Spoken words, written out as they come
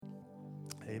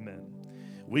Amen.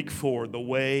 Week 4, the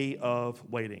way of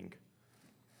waiting.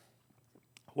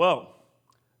 Well,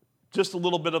 just a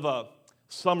little bit of a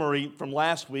summary from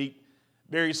last week.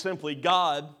 Very simply,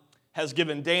 God has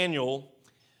given Daniel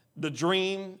the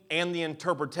dream and the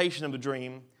interpretation of the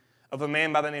dream of a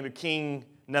man by the name of King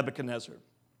Nebuchadnezzar.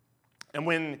 And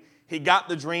when he got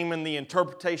the dream and the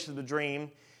interpretation of the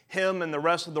dream, him and the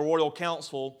rest of the royal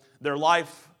council, their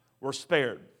life were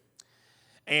spared.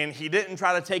 And he didn't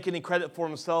try to take any credit for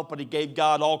himself, but he gave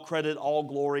God all credit, all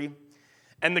glory.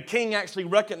 And the king actually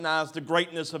recognized the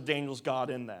greatness of Daniel's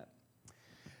God in that.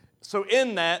 So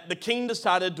in that, the king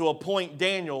decided to appoint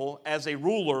Daniel as a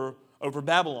ruler over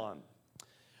Babylon,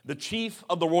 the chief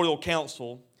of the royal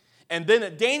council. And then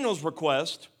at Daniel's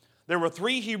request, there were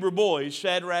 3 Hebrew boys,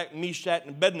 Shadrach, Meshach,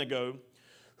 and Abednego,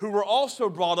 who were also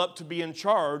brought up to be in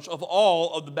charge of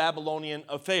all of the Babylonian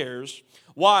affairs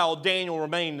while Daniel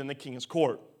remained in the king's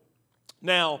court.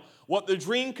 Now, what the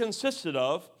dream consisted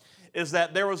of is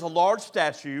that there was a large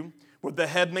statue with the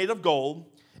head made of gold,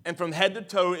 and from head to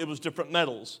toe it was different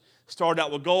metals. Started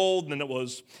out with gold, and then it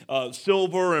was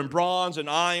silver and bronze and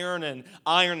iron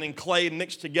and clay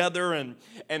mixed together.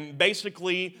 And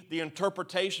basically, the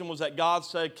interpretation was that God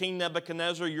said, King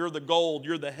Nebuchadnezzar, you're the gold,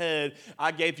 you're the head.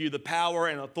 I gave you the power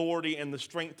and authority and the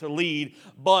strength to lead,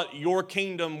 but your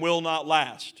kingdom will not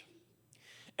last.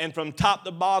 And from top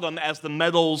to bottom, as the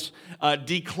metals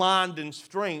declined in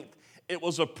strength, it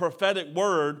was a prophetic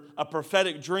word, a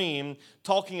prophetic dream,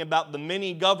 talking about the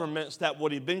many governments that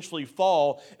would eventually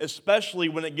fall, especially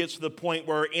when it gets to the point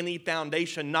where any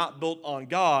foundation not built on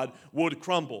God would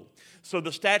crumble. So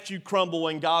the statue crumbled,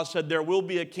 and God said there will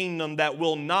be a kingdom that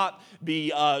will not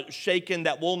be shaken,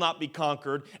 that will not be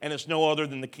conquered, and it's no other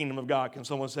than the kingdom of God. Can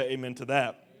someone say amen to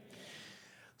that?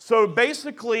 So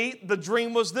basically, the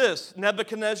dream was this: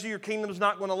 Nebuchadnezzar, your kingdom is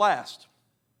not going to last.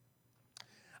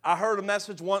 I heard a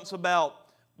message once about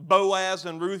Boaz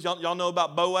and Ruth. Y'all know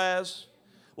about Boaz?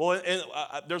 Well,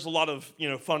 there's a lot of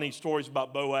funny stories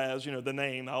about Boaz. The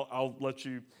name. I'll let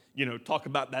you talk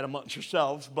about that amongst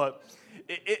yourselves. But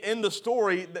in the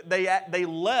story, they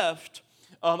left.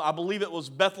 I believe it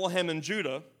was Bethlehem in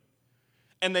Judah,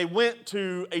 and they went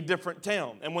to a different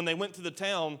town. And when they went to the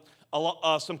town,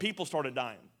 some people started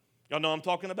dying. Y'all know what I'm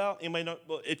talking about? Anybody know?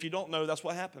 Well, if you don't know, that's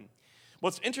what happened.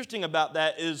 What's interesting about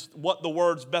that is what the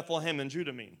words Bethlehem and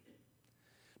Judah mean.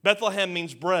 Bethlehem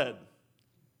means bread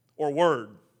or word.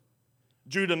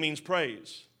 Judah means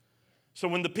praise. So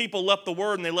when the people left the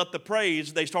word and they left the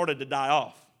praise, they started to die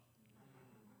off.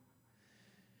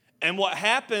 And what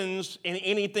happens in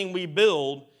anything we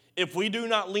build, if we do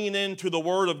not lean into the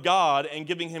word of God and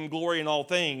giving him glory in all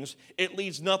things, it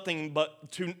leads to nothing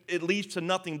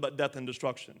but death and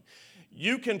destruction.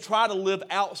 You can try to live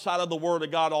outside of the word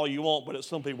of God all you want, but it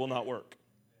simply will not work.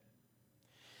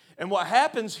 And what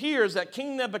happens here is that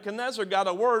King Nebuchadnezzar got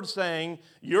a word saying,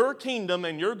 your kingdom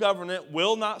and your government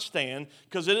will not stand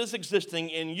because it is existing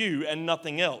in you and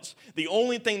nothing else. The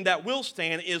only thing that will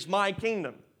stand is my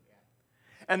kingdom.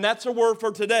 And that's a word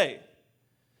for today.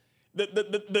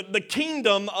 The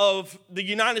kingdom of the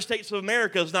United States of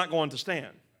America is not going to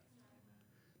stand.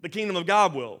 The kingdom of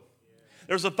God will.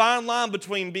 There's a fine line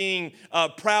between being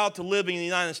proud to live in the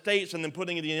United States and then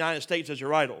putting the United States as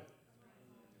your idol.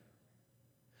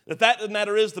 The fact of the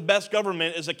matter is the best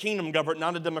government is a kingdom government,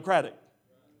 not a democratic.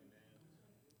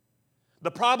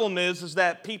 The problem is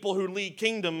that people who lead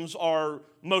kingdoms are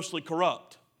mostly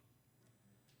corrupt.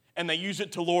 And they use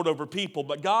it to lord over people.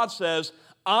 But God says,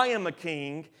 I am a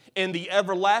king in the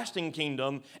everlasting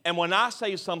kingdom, and when I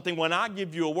say something, when I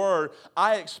give you a word,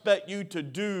 I expect you to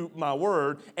do my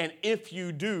word, and if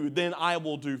you do, then I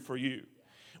will do for you.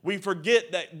 We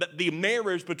forget that the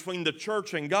marriage between the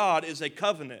church and God is a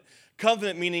covenant.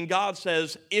 Covenant meaning God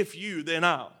says, if you, then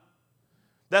I'll.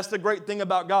 That's the great thing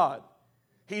about God.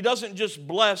 He doesn't just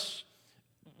bless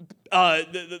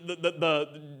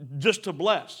just to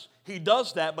bless. He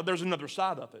does that, but there's another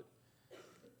side of it.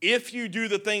 If you do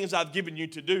the things I've given you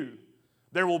to do,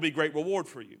 there will be great reward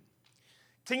for you.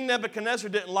 King Nebuchadnezzar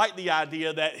didn't like the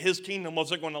idea that his kingdom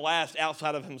wasn't going to last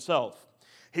outside of himself.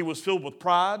 He was filled with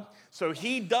pride, so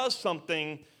he does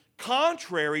something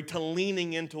contrary to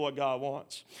leaning into what God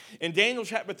wants. In Daniel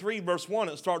chapter 3, verse 1,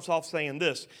 it starts off saying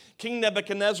this: King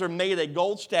Nebuchadnezzar made a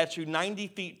gold statue 90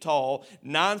 feet tall,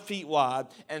 9 feet wide,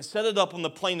 and set it up on the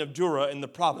plain of Dura in the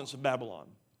province of Babylon.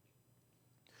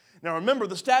 Now remember,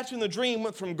 the statue in the dream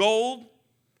went from gold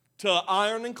to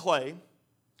iron and clay,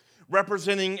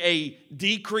 representing a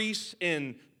decrease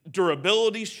in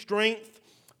durability, strength,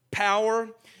 power.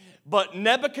 But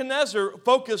Nebuchadnezzar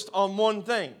focused on one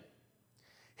thing: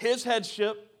 his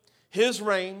headship, his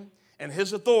reign, and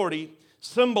his authority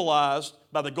symbolized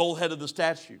by the gold head of the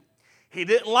statue. He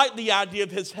didn't like the idea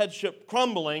of his headship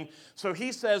crumbling, so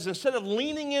he says, instead of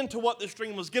leaning into what this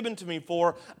dream was given to me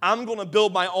for, I'm going to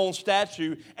build my own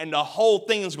statue, and the whole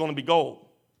thing is going to be gold.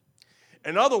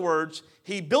 In other words,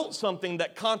 he built something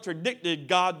that contradicted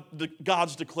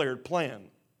God's declared plan.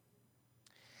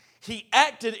 He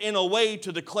acted in a way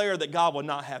to declare that God would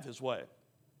not have his way.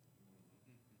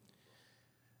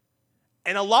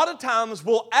 And a lot of times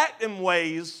we'll act in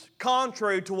ways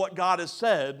contrary to what God has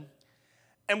said,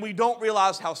 and we don't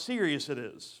realize how serious it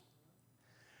is.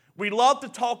 We love to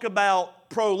talk about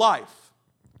pro-life,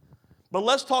 but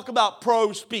let's talk about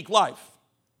pro-speak life.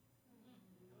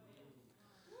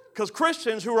 Because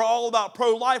Christians who are all about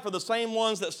pro-life are the same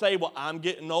ones that say, well, I'm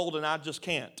getting old and I just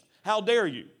can't. How dare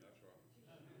you?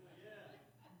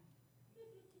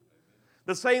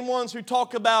 The same ones who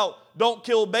talk about don't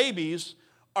kill babies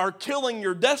are killing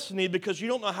your destiny because you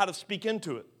don't know how to speak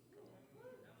into it.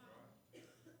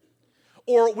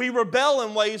 Or we rebel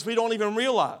in ways we don't even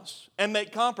realize and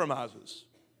make compromises.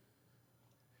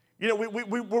 You know,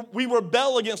 we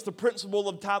rebel against the principle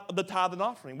of the tithe and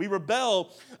offering. We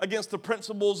rebel against the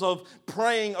principles of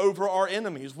praying over our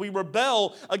enemies. We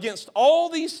rebel against all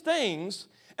these things,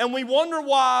 and we wonder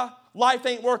why life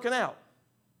ain't working out.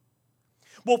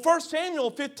 Well, 1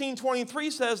 Samuel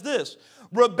 15:23 says this,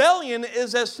 rebellion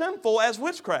is as sinful as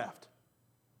witchcraft.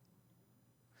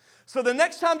 So the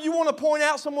next time you want to point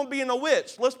out someone being a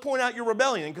witch, let's point out your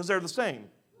rebellion because they're the same.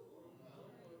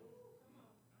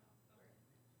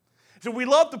 So we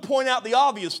love to point out the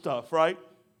obvious stuff, right?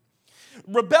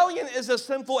 Rebellion is as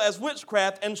sinful as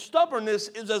witchcraft, and stubbornness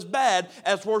is as bad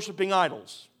as worshiping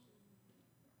idols.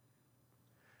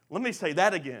 Let me say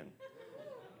that again.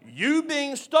 You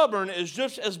being stubborn is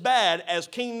just as bad as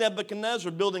King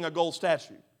Nebuchadnezzar building a gold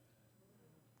statue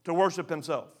to worship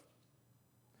himself.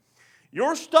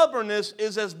 Your stubbornness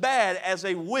is as bad as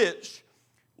a witch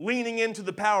leaning into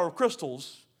the power of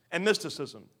crystals and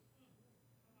mysticism.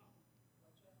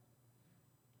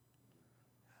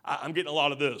 I'm getting a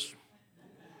lot of this.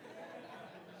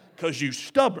 Because you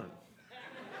stubborn.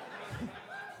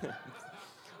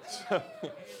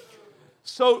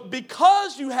 So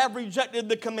because you have rejected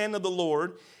the command of the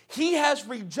Lord, he has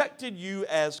rejected you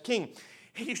as king.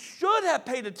 He should have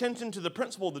paid attention to the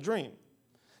principle of the dream.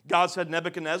 God said,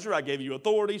 Nebuchadnezzar, I gave you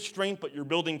authority, strength, but you're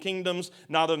building kingdoms,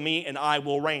 not of me, and I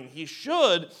will reign. He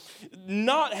should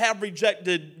not have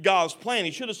rejected God's plan.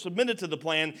 He should have submitted to the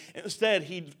plan. Instead,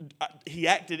 he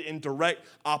acted in direct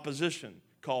opposition,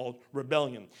 called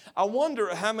rebellion. I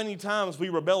wonder how many times we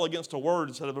rebel against a word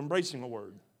instead of embracing a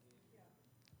word.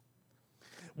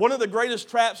 One of the greatest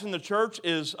traps in the church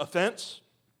is offense.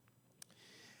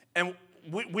 And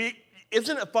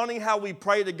isn't it funny how we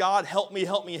pray to God, help me,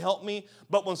 help me, help me,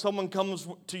 but when someone comes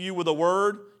to you with a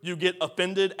word, you get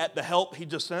offended at the help he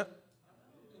just sent?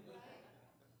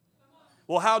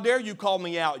 Well, how dare you call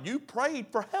me out? You prayed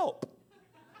for help.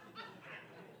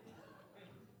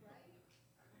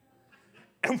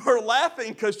 And we're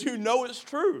laughing because you know it's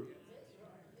true.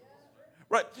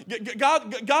 Right?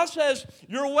 God says,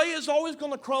 your way is always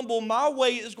going to crumble. My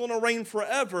way is going to reign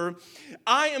forever.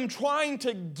 I am trying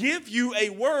to give you a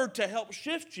word to help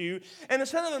shift you. And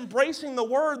instead of embracing the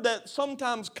word that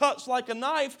sometimes cuts like a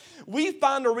knife, we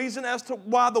find a reason as to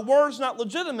why the word's not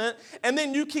legitimate. And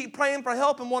then you keep praying for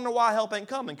help and wonder why help ain't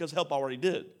coming, because help already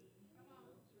did.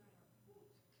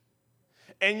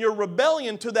 And your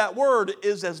rebellion to that word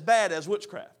is as bad as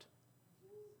witchcraft.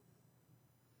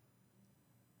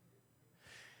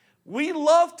 We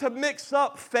love to mix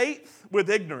up faith with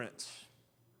ignorance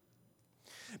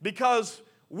because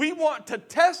we want to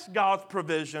test God's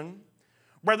provision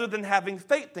rather than having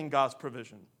faith in God's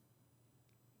provision.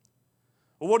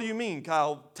 Well, what do you mean,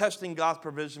 Kyle, testing God's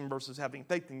provision versus having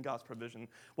faith in God's provision?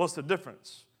 What's the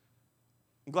difference?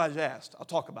 I'm glad you asked. I'll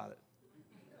talk about it.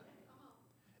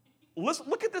 Let's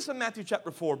look at this in Matthew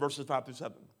chapter 4, verses 5 through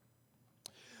 7.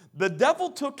 The devil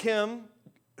took him,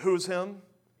 who's him?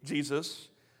 Jesus,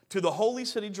 to the holy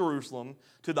city Jerusalem,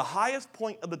 to the highest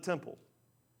point of the temple,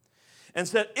 and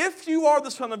said, if you are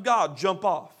the Son of God, jump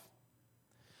off.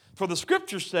 For the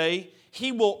scriptures say,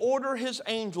 he will order his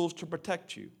angels to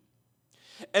protect you,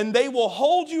 and they will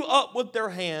hold you up with their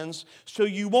hands so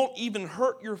you won't even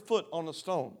hurt your foot on a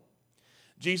stone.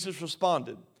 Jesus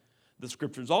responded, the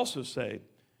scriptures also say,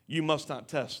 you must not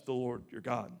test the Lord your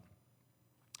God.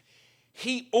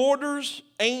 He orders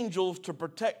angels to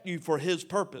protect you for his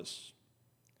purpose.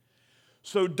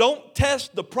 So don't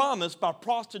test the promise by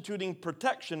prostituting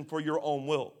protection for your own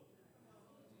will.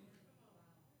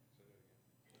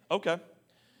 Okay.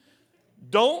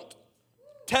 Don't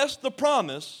test the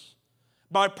promise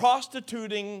by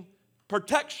prostituting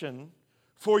protection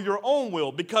for your own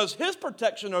will, because his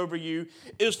protection over you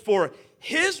is for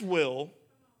his will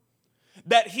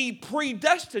that he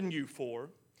predestined you for.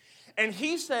 And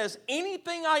he says,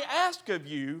 anything I ask of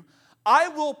you, I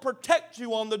will protect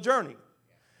you on the journey.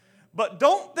 But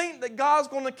don't think that God's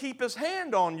going to keep his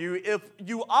hand on you if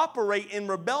you operate in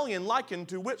rebellion likened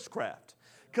to witchcraft,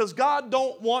 because God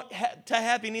don't want to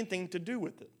have anything to do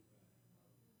with it.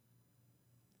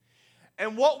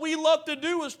 And what we love to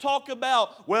do is talk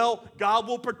about, well, God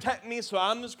will protect me, so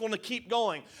I'm just going to keep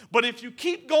going. But if you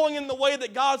keep going in the way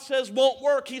that God says won't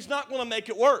work, he's not going to make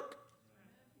it work.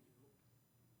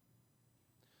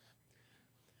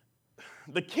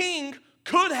 The king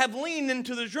could have leaned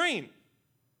into the dream.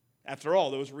 After all,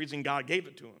 there was a reason God gave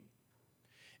it to him.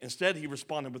 Instead, he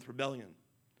responded with rebellion,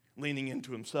 leaning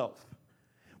into himself.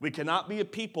 We cannot be a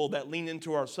people that lean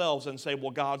into ourselves and say,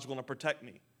 well, God's going to protect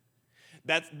me.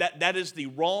 That is the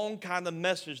wrong kind of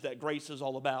message that grace is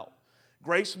all about.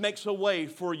 Grace makes a way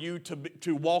for you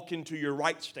to walk into your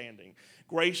right standing.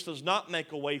 Grace does not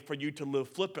make a way for you to live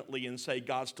flippantly and say,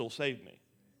 God still saved me.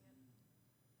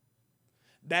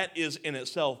 That is in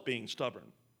itself being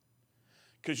stubborn,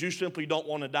 because you simply don't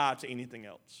want to die to anything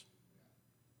else.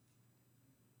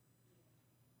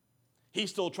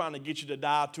 He's still trying to get you to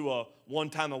die to a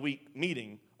one-time-a-week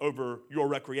meeting over your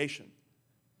recreation.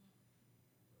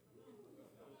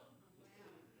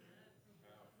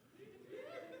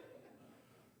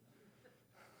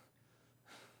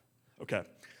 Okay,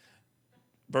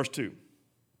 verse 2.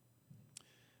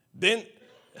 Then,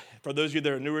 for those of you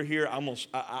that are newer here,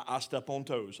 I step on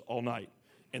toes all night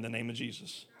in the name of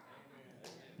Jesus.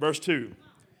 Verse 2.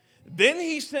 Then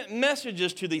he sent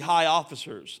messages to the high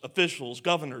officers, officials,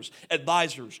 governors,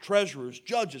 advisors, treasurers,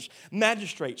 judges,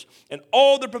 magistrates, and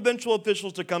all the provincial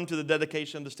officials to come to the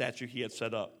dedication of the statue he had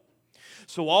set up.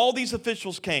 So all these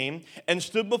officials came and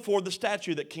stood before the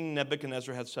statue that King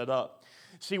Nebuchadnezzar had set up.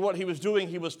 See, what he was doing,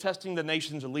 he was testing the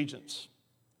nation's allegiance.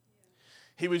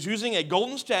 He was using a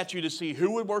golden statue to see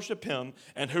who would worship him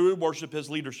and who would worship his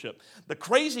leadership. The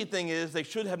crazy thing is, they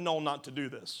should have known not to do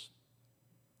this,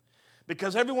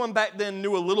 because everyone back then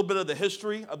knew a little bit of the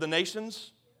history of the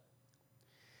nations,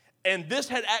 and this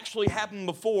had actually happened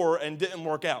before and didn't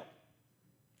work out.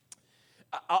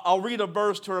 I'll read a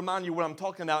verse to remind you what I'm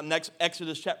talking about in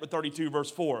Exodus chapter 32,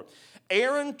 verse 4.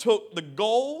 Aaron took the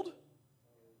gold,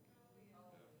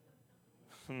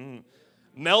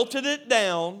 melted it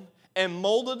down, and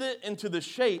molded it into the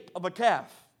shape of a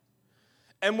calf.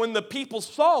 And when the people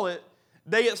saw it,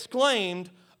 they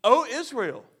exclaimed, "O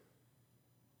Israel,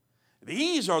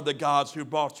 these are the gods who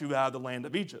brought you out of the land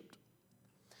of Egypt."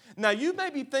 Now you may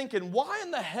be thinking, why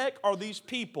in the heck are these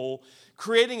people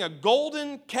creating a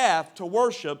golden calf to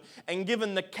worship and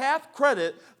giving the calf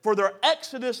credit for their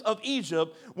exodus of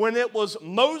Egypt when it was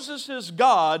Moses'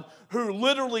 God who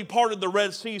literally parted the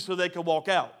Red Sea so they could walk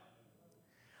out?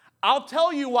 I'll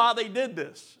tell you why they did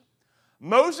this.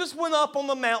 Moses went up on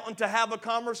the mountain to have a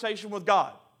conversation with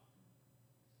God.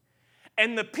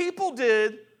 And the people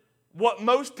did what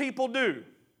most people do.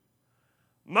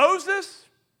 Moses,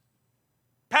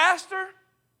 Pastor,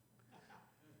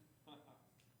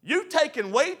 you've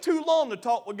taken way too long to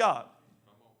talk with God.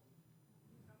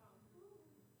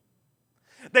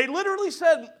 They literally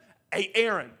said, "Hey,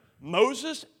 Aaron,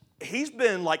 Moses, he's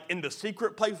been like in the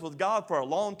secret place with God for a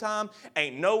long time.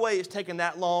 Ain't no way it's taking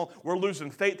that long. We're losing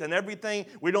faith in everything.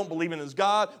 We don't believe in his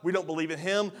God. We don't believe in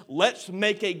him. Let's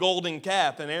make a golden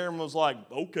calf." And Aaron was like,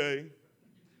 "Okay."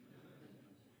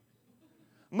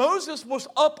 Moses was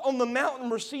up on the mountain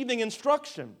receiving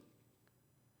instruction.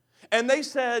 And they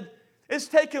said, "It's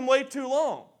taking way too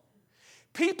long."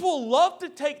 People love to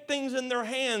take things in their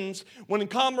hands when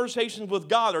conversations with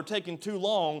God are taking too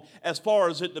long, as far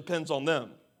as it depends on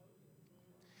them.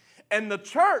 And the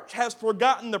church has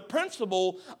forgotten the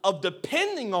principle of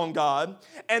depending on God,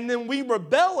 and then we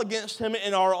rebel against him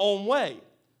in our own way.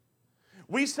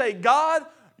 We say, "God,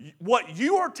 what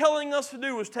you are telling us to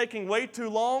do is taking way too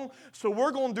long, so we're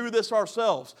going to do this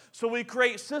ourselves." So we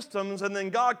create systems, and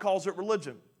then God calls it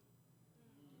religion.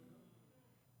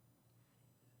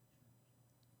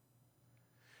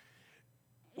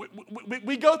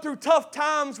 We go through tough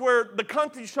times where the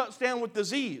country shuts down with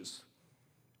disease,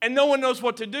 and no one knows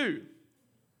what to do.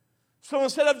 So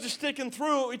instead of just sticking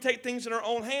through it, we take things in our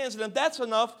own hands, and if that's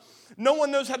enough, no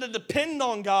one knows how to depend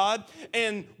on God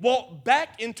and walk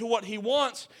back into what he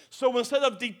wants. So instead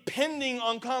of depending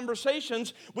on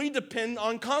conversations, we depend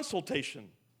on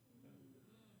consultation.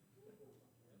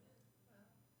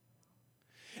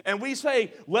 And we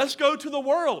say, let's go to the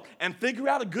world and figure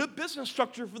out a good business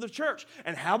structure for the church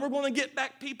and how we're going to get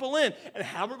back people in and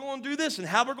how we're going to do this and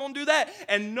how we're going to do that.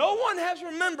 And no one has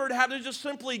remembered how to just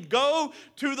simply go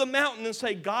to the mountain and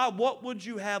say, God, what would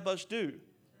you have us do?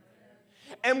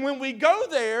 And when we go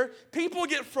there, people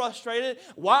get frustrated.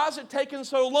 Why is it taking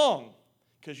so long?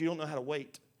 Because you don't know how to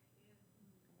wait.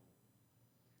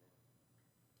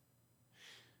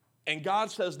 And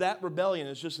God says that rebellion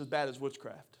is just as bad as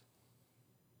witchcraft.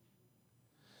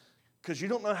 Because you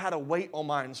don't know how to wait on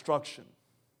my instruction.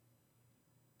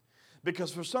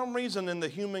 Because for some reason in the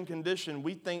human condition,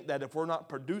 we think that if we're not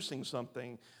producing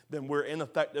something, then we're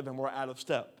ineffective and we're out of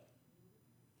step.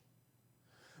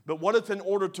 But what if in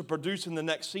order to produce in the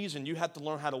next season, you have to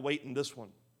learn how to wait in this one?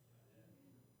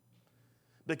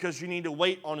 Because you need to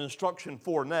wait on instruction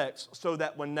for next, so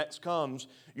that when next comes,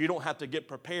 you don't have to get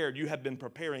prepared. You have been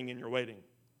preparing in your waiting.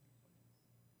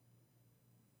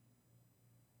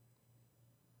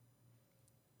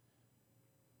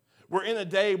 We're in a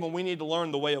day when we need to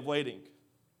learn the way of waiting.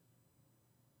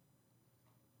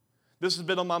 This has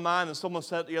been on my mind, and someone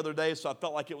said it the other day, so I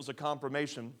felt like it was a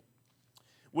confirmation.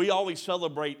 We always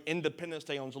celebrate Independence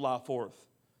Day on July 4th.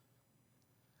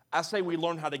 I say we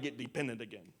learn how to get dependent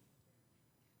again.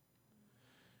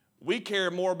 We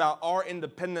care more about our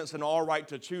independence and our right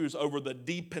to choose over the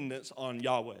dependence on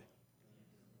Yahweh.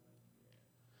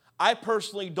 I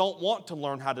personally don't want to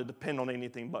learn how to depend on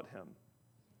anything but Him.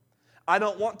 I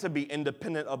don't want to be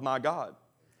independent of my God.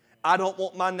 I don't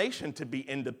want my nation to be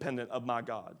independent of my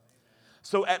God.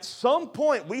 So at some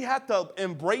point, we have to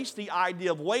embrace the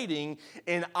idea of waiting,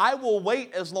 and I will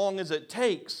wait as long as it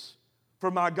takes for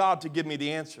my God to give me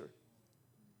the answer.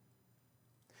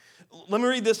 Let me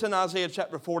read this in Isaiah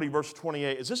chapter 40, verse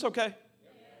 28. Is this okay?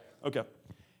 Okay.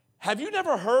 Have you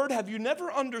never heard, have you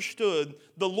never understood,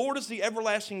 the Lord is the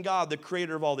everlasting God, the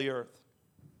creator of all the earth?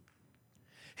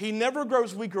 He never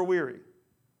grows weak or weary.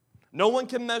 No one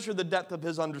can measure the depth of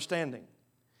His understanding.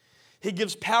 He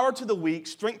gives power to the weak,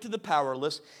 strength to the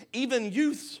powerless. Even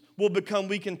youths will become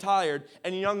weak and tired,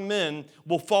 and young men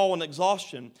will fall in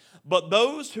exhaustion. But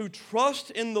those who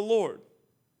trust in the Lord,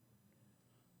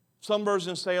 some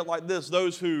versions say it like this,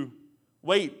 those who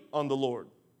wait on the Lord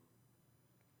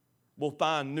will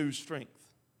find new strength.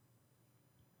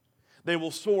 They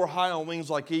will soar high on wings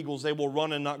like eagles. They will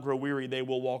run and not grow weary. They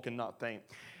will walk and not faint.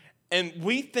 And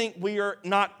we think we are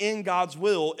not in God's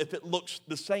will if it looks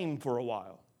the same for a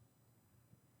while.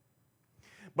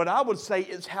 But I would say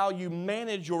it's how you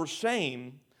manage your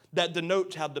shame that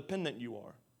denotes how dependent you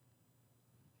are.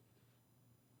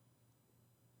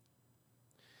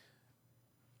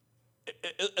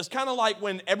 It's kind of like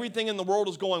when everything in the world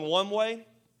is going one way,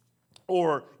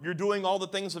 or you're doing all the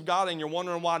things of God and you're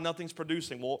wondering why nothing's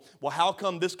producing. Well, how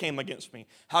come this came against me?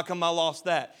 How come I lost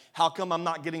that? How come I'm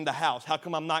not getting the house? How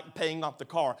come I'm not paying off the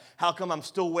car? How come I'm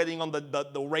still waiting on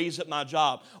the raise at my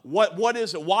job? What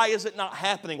is it? Why is it not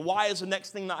happening? Why is the next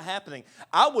thing not happening?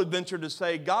 I would venture to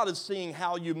say God is seeing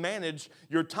how you manage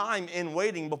your time in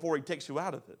waiting before He takes you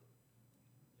out of it.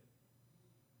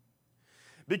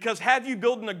 Because have you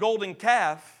building a golden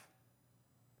calf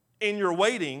in your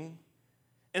waiting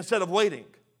instead of waiting?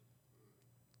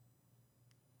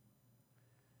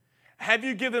 Have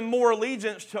you given more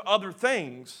allegiance to other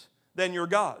things than your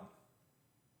God?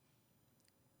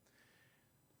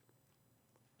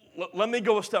 Let me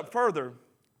go a step further.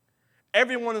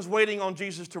 Everyone is waiting on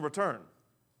Jesus to return.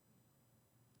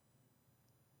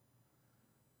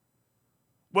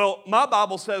 Well, my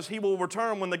Bible says He will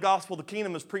return when the gospel of the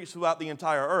kingdom is preached throughout the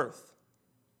entire earth.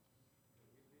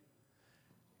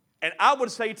 And I would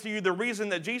say to you, the reason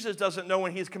that Jesus doesn't know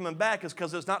when He's coming back is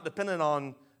because it's not dependent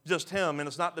on just Him, and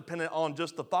it's not dependent on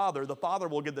just the Father. The Father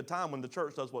will give the time when the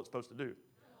church does what it's supposed to do.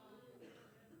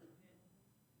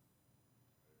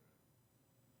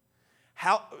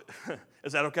 How,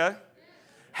 is that okay?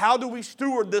 How do we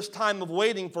steward this time of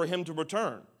waiting for Him to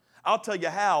return? I'll tell you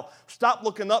how. Stop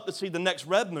looking up to see the next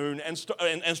red moon and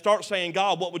start saying,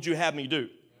 God, what would you have me do?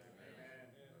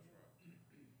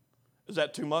 Is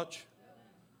that too much?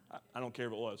 I don't care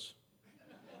if it was.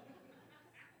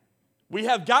 We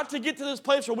have got to get to this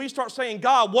place where we start saying,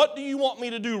 God, what do you want me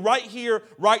to do right here,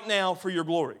 right now for your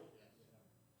glory?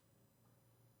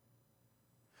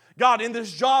 God, in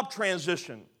this job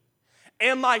transition,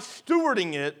 am I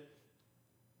stewarding it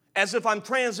as if I'm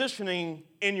transitioning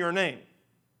in your name?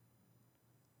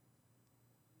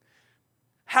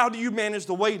 How do you manage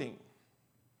the waiting?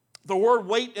 The word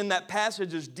wait in that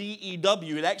passage is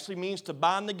D-E-W. It actually means to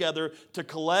bind together, to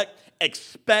collect,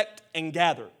 expect, and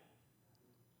gather.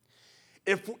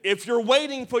 If you're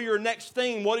waiting for your next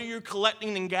thing, what are you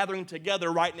collecting and gathering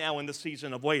together right now in the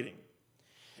season of waiting?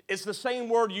 It's the same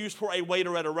word used for a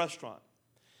waiter at a restaurant.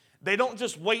 They don't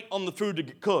just wait on the food to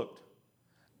get cooked.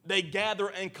 They gather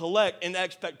and collect in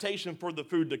expectation for the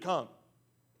food to come.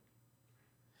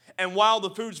 And while the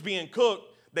food's being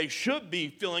cooked, they should be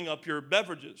filling up your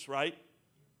beverages, right?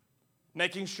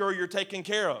 Making sure you're taken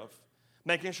care of.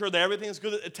 Making sure that everything's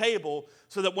good at the table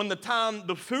so that when the time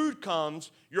the food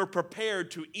comes, you're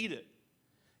prepared to eat it.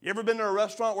 You ever been to a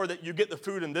restaurant where you get the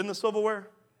food and then the silverware?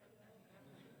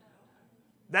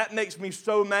 That makes me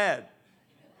so mad.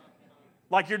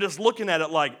 Like you're just looking at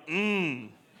it like,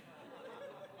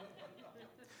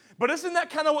 But isn't that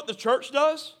kind of what the church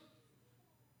does?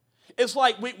 It's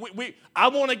like I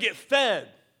want to get fed.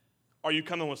 Are you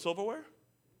coming with silverware?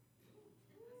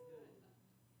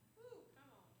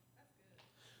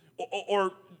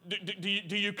 Or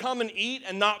do you come and eat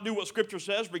and not do what Scripture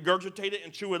says, regurgitate it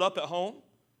and chew it up at home?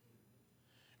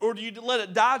 Or do you let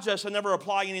it digest and never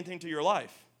apply anything to your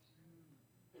life?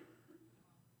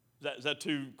 Is that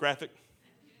too graphic?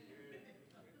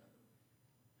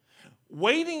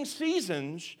 Waiting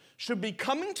seasons should be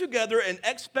coming together in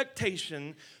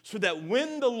expectation so that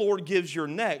when the Lord gives your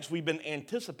next, we've been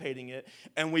anticipating it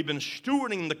and we've been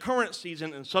stewarding the current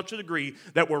season in such a degree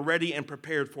that we're ready and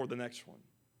prepared for the next one.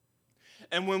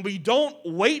 And when we don't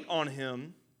wait on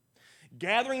Him,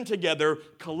 gathering together,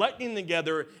 collecting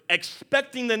together,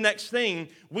 expecting the next thing,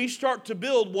 we start to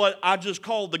build what I just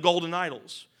call the golden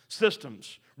idols,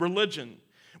 systems, religion.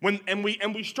 And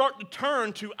we start to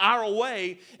turn to our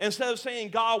way instead of saying,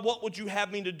 God, what would you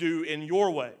have me to do in your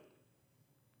way?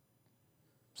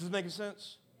 Does this make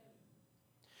sense?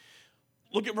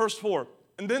 Look at verse 4.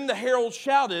 And then the herald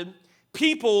shouted,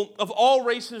 people of all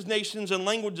races, nations, and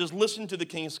languages, listen to the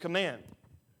king's command.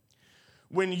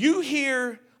 When you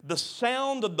hear the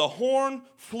sound of the horn,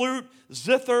 flute,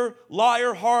 zither,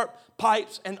 lyre, harp,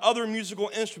 pipes, and other musical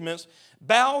instruments,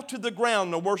 bow to the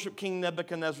ground to worship King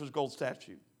Nebuchadnezzar's gold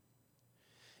statue.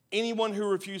 Anyone who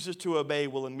refuses to obey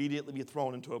will immediately be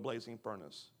thrown into a blazing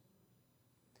furnace.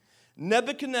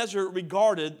 Nebuchadnezzar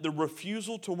regarded the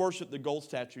refusal to worship the gold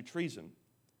statue treason.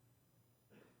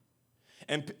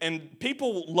 And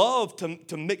people love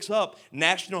to mix up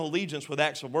national allegiance with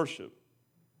acts of worship.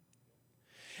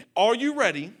 Are you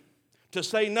ready to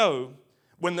say no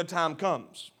when the time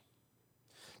comes?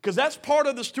 Because that's part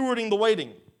of the stewarding the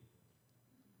waiting.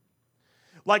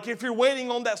 Like if you're waiting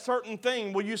on that certain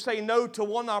thing, will you say no to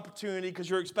one opportunity because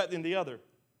you're expecting the other?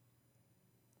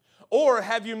 Or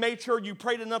have you made sure you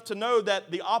prayed enough to know that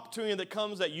the opportunity that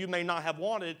comes that you may not have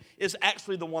wanted is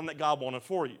actually the one that God wanted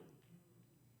for you?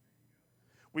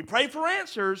 We pray for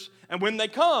answers, and when they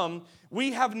come,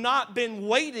 we have not been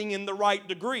waiting in the right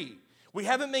degree. We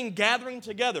haven't been gathering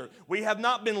together. We have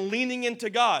not been leaning into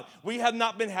God. We have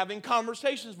not been having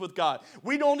conversations with God.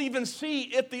 We don't even see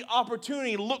if the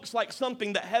opportunity looks like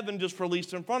something that heaven just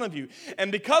released in front of you.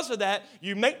 And because of that,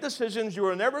 you make decisions you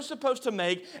were never supposed to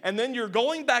make, and then you're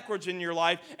going backwards in your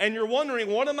life, and you're wondering,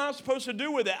 what am I supposed to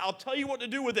do with it? I'll tell you what to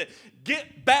do with it.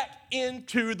 Get back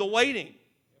into the waiting.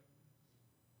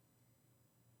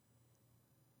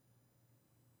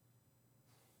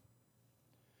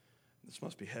 This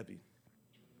must be heavy.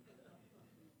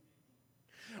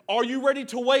 Are you ready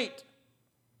to wait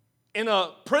in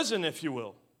a prison, if you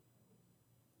will?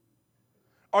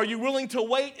 Are you willing to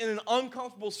wait in an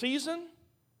uncomfortable season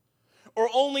or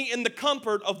only in the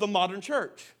comfort of the modern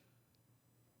church?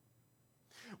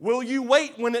 Will you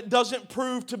wait when it doesn't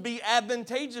prove to be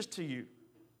advantageous to you?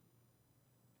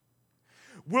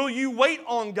 Will you wait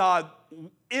on God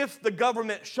if the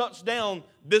government shuts down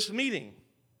this meeting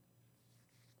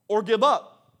or give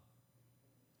up?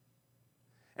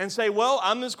 And say, well,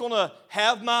 I'm just going to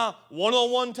have my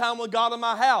one-on-one time with God in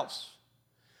my house.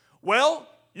 Well,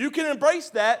 you can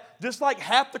embrace that just like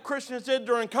half the Christians did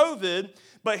during COVID,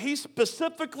 but he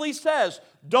specifically says,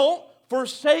 don't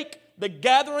forsake the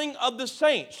gathering of the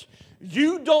saints.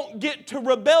 You don't get to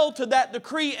rebel to that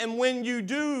decree, and when you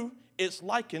do, it's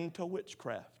likened to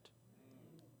witchcraft.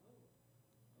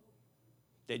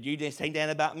 Did you just say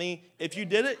that about me? If you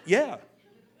did it, yeah.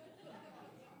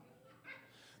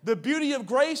 The beauty of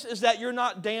grace is that you're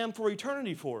not damned for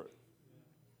eternity for it.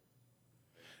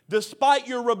 Despite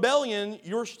your rebellion,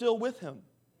 you're still with Him.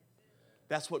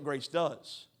 That's what grace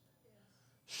does.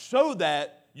 So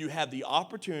that you have the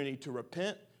opportunity to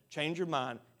repent, change your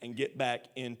mind, and get back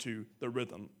into the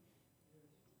rhythm.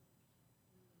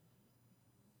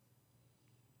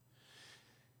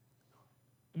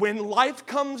 When life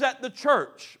comes at the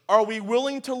church, are we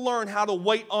willing to learn how to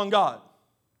wait on God?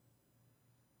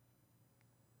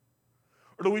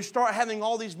 Or do we start having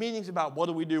all these meetings about what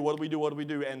do we do, what do we do, what do we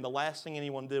do? And the last thing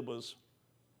anyone did was,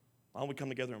 why don't we come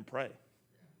together and pray?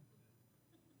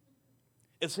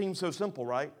 It seems so simple,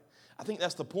 right? I think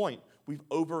that's the point. We've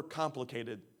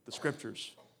overcomplicated the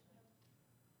scriptures.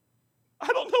 I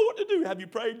don't know what to do. Have you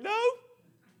prayed? No.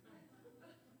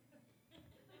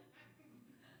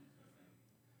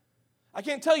 I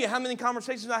can't tell you how many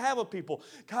conversations I have with people.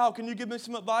 Kyle, can you give me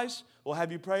some advice? Well, have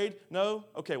you prayed? No?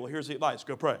 Okay, well, here's the advice.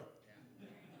 Go pray.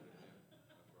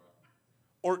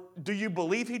 Or do you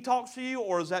believe he talks to you,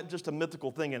 or is that just a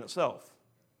mythical thing in itself?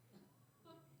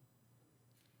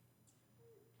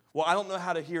 Well, I don't know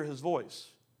how to hear his voice.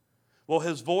 Well,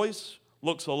 his voice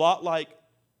looks a lot like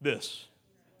this.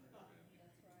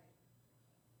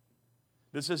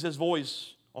 This is his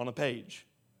voice on a page.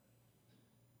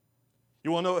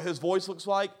 You want to know what his voice looks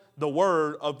like? The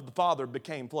Word of the Father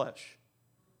became flesh.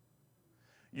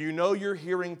 You know you're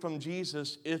hearing from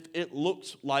Jesus if it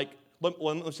looks like, let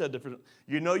me say it different.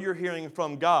 You know you're hearing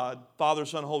from God, Father,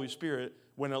 Son, Holy Spirit,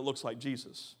 when it looks like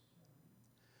Jesus.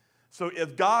 So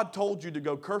if God told you to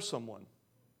go curse someone,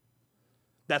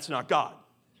 that's not God.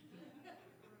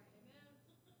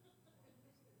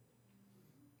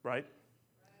 Right?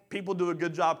 People do a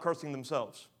good job cursing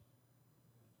themselves.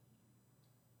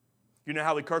 You know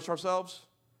how we curse ourselves?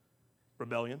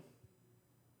 Rebellion.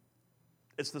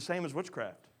 It's the same as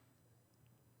witchcraft.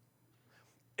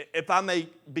 If I may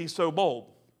be so bold,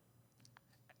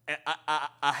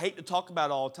 I hate to talk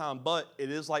about it all the time, but it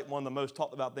is like one of the most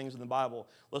talked about things in the Bible.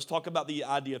 Let's talk about the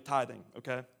idea of tithing,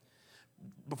 okay?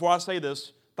 Before I say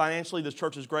this, financially this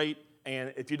church is great,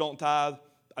 and if you don't tithe,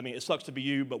 I mean, it sucks to be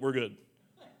you, but we're good.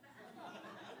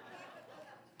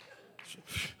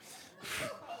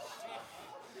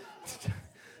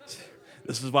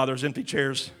 This is why there's empty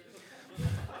chairs.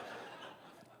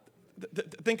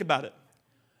 Think about it.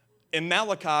 In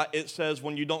Malachi, it says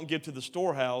when you don't give to the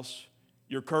storehouse,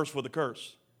 you're cursed with a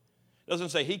curse. It doesn't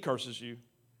say he curses you.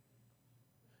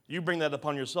 You bring that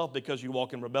upon yourself because you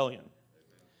walk in rebellion.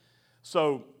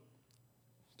 So,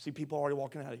 see people already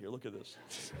walking out of here. Look at this.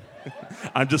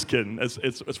 I'm just kidding.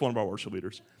 It's one of our worship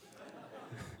leaders.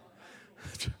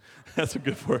 That's a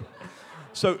good word.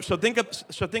 So think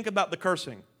about the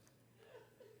cursing.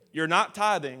 You're not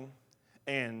tithing,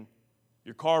 and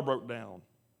your car broke down,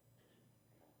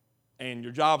 and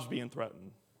your job's being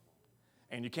threatened,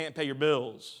 and you can't pay your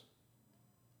bills.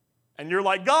 And you're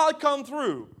like, God, come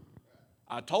through.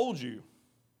 I told you.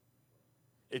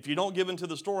 If you don't give into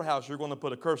the storehouse, you're going to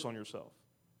put a curse on yourself.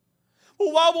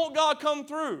 Well, why won't God come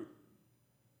through?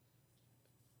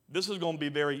 This is going to be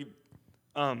very,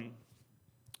 I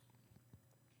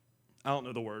don't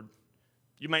know the word.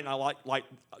 You might not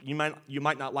you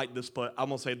might not like this, but I'm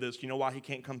going to say this. You know why he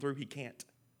can't come through? He can't.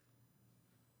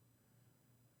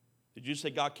 Did you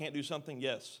say God can't do something?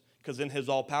 Yes. Because in his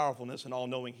all-powerfulness and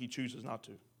all-knowing, he chooses not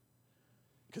to.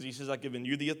 Because he says, I've given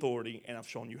you the authority, and I've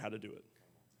shown you how to do it.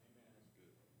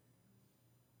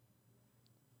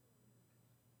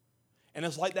 And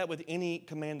it's like that with any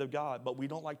command of God, but we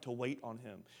don't like to wait on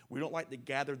him. We don't like to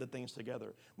gather the things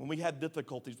together. When we have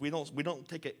difficulties, we don't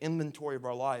take an inventory of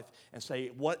our life and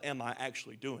say, what am I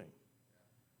actually doing?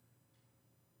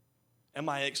 Am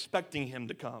I expecting him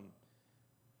to come?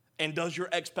 And does your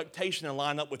expectation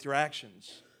line up with your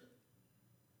actions?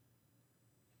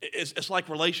 It's like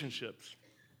relationships,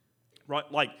 right?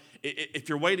 Like if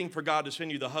you're waiting for God to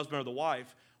send you the husband or the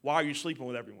wife, why are you sleeping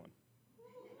with everyone?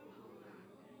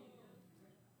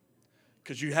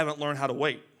 Because you haven't learned how to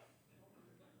wait.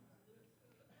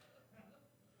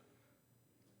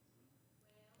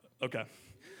 Okay.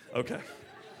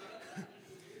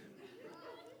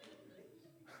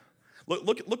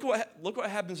 Look what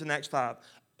happens in Acts 5.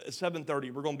 At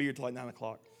 7:30, we're going to be here till like 9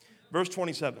 o'clock. Verse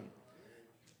 27.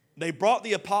 They brought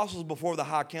the apostles before the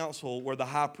high council where the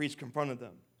high priest confronted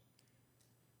them.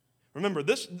 Remember,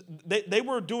 they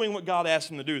were doing what God asked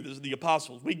them to do. This is the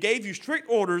apostles. We gave you strict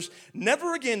orders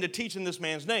never again to teach in this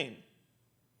man's name,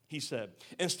 he said.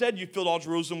 Instead, you filled all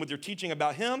Jerusalem with your teaching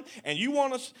about him, and you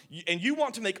want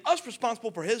to make us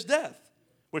responsible for his death,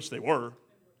 which they were.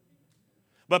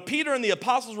 But Peter and the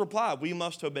apostles replied, we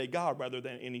must obey God rather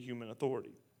than any human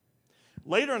authority.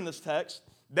 Later in this text,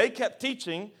 they kept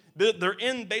teaching. They're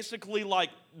in basically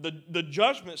like the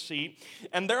judgment seat,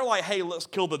 and they're like, hey, let's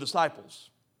kill the disciples.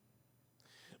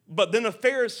 But then a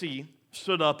Pharisee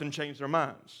stood up and changed their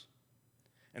minds.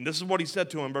 And this is what he said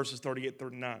to him, verses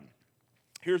 38-39.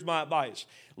 Here's my advice.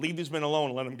 Leave these men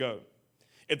alone and let them go.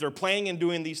 If they're planning and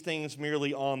doing these things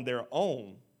merely on their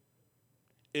own,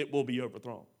 it will be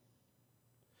overthrown.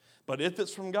 But if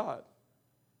it's from God,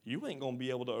 you ain't going to be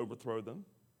able to overthrow them.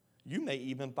 You may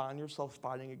even find yourself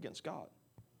fighting against God.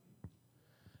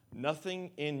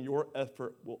 Nothing in your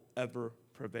effort will ever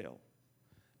prevail.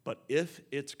 But if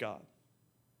it's God,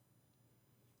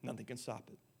 Nothing can stop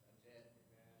it.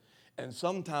 And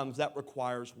sometimes that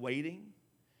requires waiting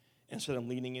instead of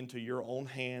leaning into your own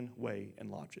hand, way, and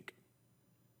logic.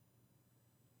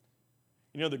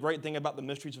 You know the great thing about the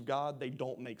mysteries of God? They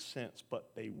don't make sense,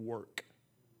 but they work.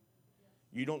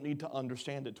 You don't need to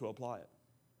understand it to apply it.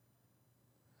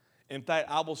 In fact,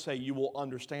 I will say you will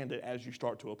understand it as you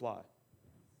start to apply.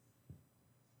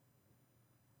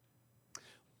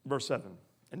 Verse 7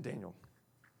 in Daniel.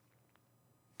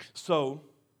 So,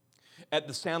 at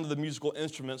the sound of the musical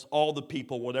instruments, all the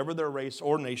people, whatever their race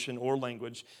or nation or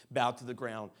language, bowed to the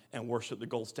ground and worshiped the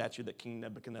gold statue that King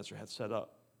Nebuchadnezzar had set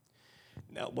up.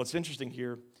 Now, what's interesting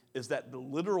here is that the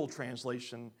literal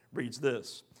translation reads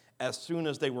this: as soon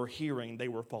as they were hearing, they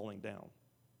were falling down.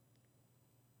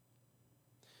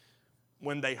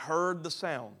 When they heard the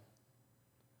sound,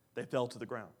 they fell to the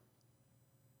ground.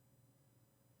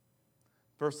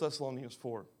 1 Thessalonians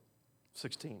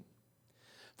 4:16.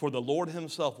 For the Lord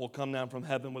himself will come down from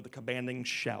heaven with a commanding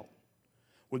shout,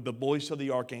 with the voice of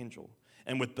the archangel,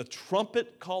 and with the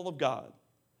trumpet call of God.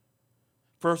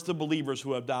 First, the believers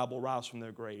who have died will rise from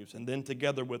their graves, and then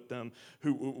together with them,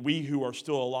 we who are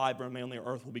still alive and remain on the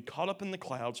earth will be caught up in the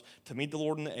clouds to meet the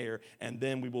Lord in the air, and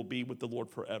then we will be with the Lord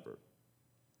forever.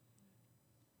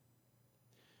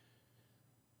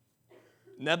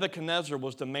 Nebuchadnezzar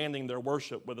was demanding their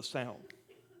worship with a sound.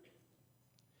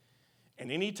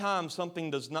 And anytime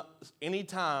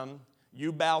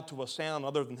you bow to a sound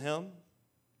other than him,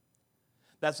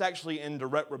 that's actually in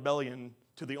direct rebellion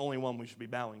to the only one we should be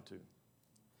bowing to.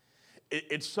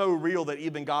 It's so real that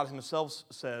even God himself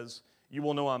says, you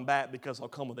will know I'm back because I'll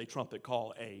come with a trumpet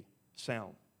call, a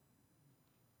sound.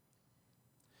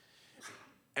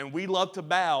 And we love to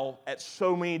bow at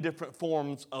so many different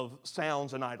forms of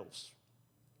sounds and idols.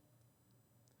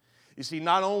 You see,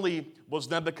 not only was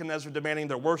Nebuchadnezzar demanding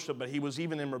their worship, but he was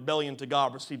even in rebellion to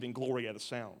God, receiving glory at a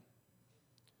sound.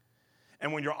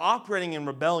 And when you're operating in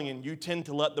rebellion, you tend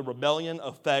to let the rebellion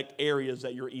affect areas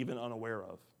that you're even unaware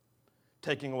of,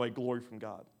 taking away glory from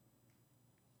God.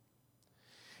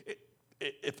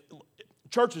 If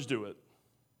churches do it,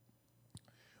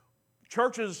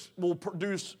 churches will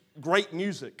produce great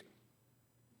music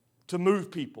to move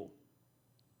people.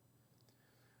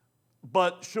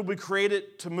 But should we create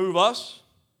it to move us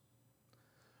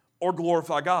or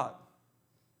glorify God?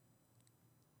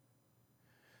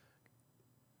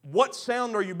 What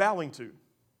sound are you bowing to?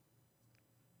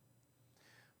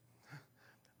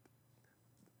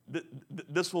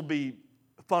 This will be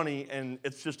funny and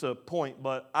it's just a point,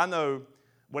 but I know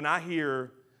when I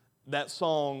hear that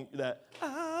song that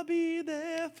I'll be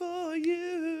there for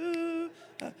you,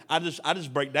 I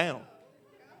just break down.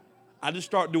 I just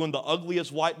start doing the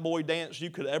ugliest white boy dance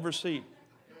you could ever see.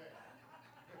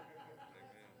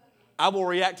 I will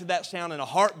react to that sound in a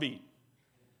heartbeat.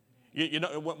 You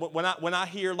know, when I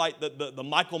hear like the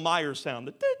Michael Myers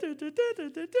sound,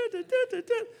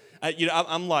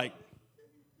 I'm like,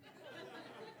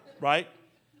 right?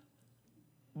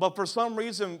 But for some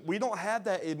reason, we don't have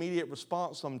that immediate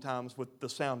response sometimes with the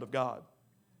sound of God.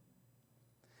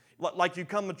 Like you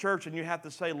come to church and you have to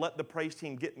say, let the praise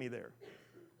team get me there.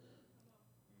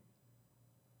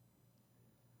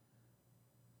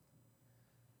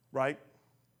 Right?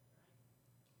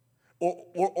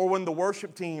 Or when the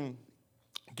worship team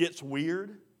gets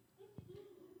weird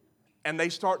and they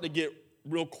start to get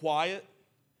real quiet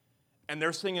and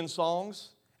they're singing songs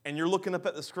and you're looking up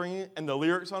at the screen and the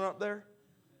lyrics aren't up there,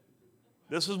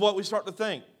 this is what we start to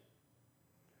think.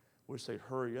 We say,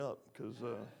 hurry up, because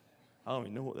I don't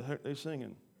even know what the heck they're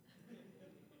singing.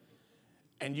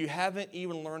 And you haven't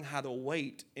even learned how to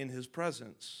wait in his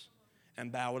presence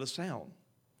and bow at a sound,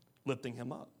 lifting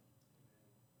him up.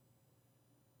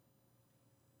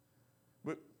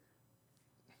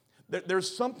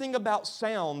 There's something about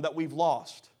sound that we've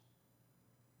lost.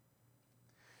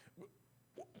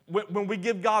 When we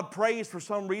give God praise, for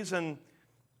some reason,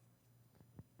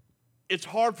 it's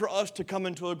hard for us to come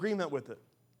into agreement with it.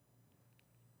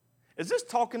 Is this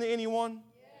talking to anyone?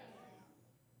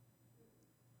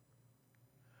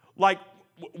 Like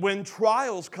when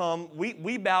trials come,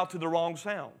 we bow to the wrong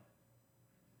sound.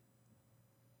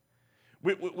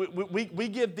 We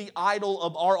give the idol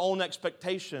of our own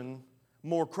expectation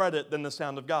more credit than the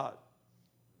sound of God.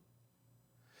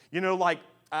 You know, like,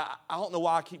 I don't know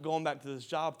why I keep going back to this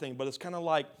job thing, but it's kind of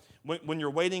like when you're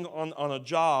waiting on a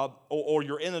job or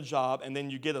you're in a job and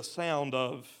then you get a sound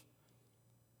of,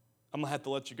 I'm going to have to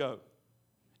let you go.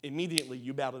 Immediately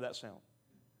you bow to that sound.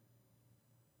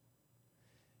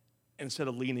 Instead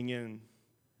of leaning in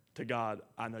to God,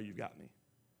 I know you got me.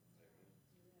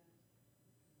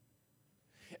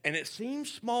 And it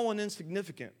seems small and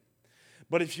insignificant,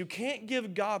 But if you can't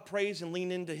give God praise and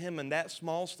lean into Him in that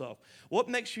small stuff, what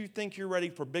makes you think you're ready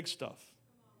for big stuff?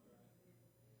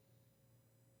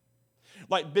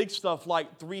 Like big stuff,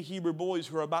 like 3 Hebrew boys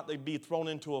who are about to be thrown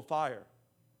into a fire.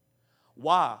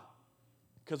 Why?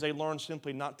 Because they learned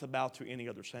simply not to bow to any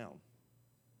other sound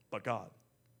but God.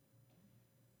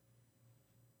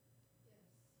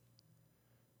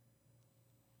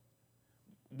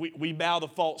 We bow to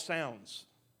false sounds.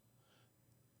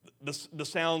 The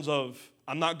sounds of,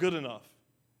 I'm not good enough.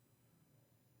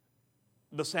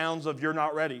 The sounds of, you're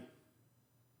not ready.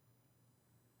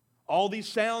 All these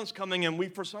sounds coming in,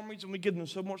 for some reason, we give them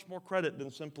so much more credit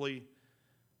than simply,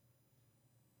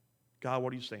 God,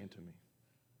 what are you saying to me?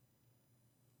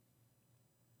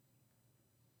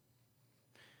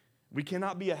 We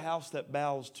cannot be a house that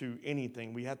bows to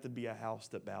anything. We have to be a house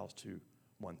that bows to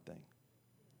one thing.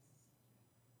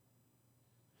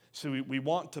 So we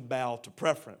want to bow to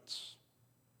preference.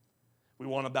 We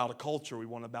want to bow to culture. We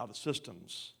want to bow to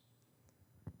systems.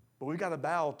 But we've got to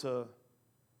bow to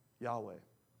Yahweh.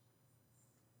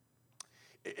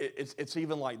 It's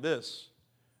even like this.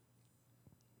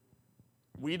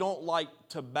 We don't like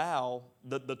to bow,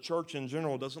 the church in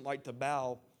general doesn't like to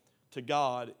bow to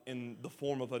God in the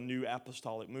form of a new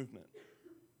apostolic movement.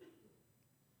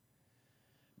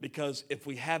 Because if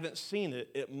we haven't seen it,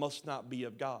 it must not be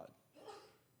of God.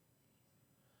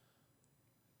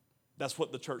 That's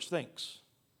what the church thinks.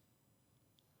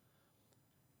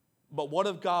 But what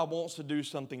if God wants to do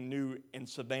something new in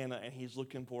Savannah and He's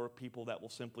looking for people that will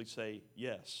simply say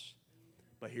yes?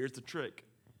 But here's the trick.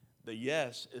 The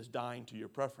yes is dying to your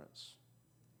preference.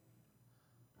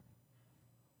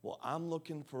 Well, I'm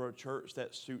looking for a church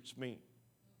that suits me.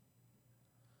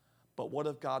 But what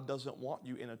if God doesn't want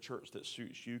you in a church that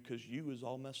suits you because you is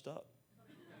all messed up?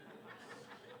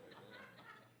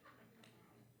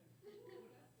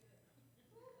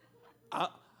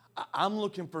 I'm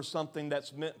looking for something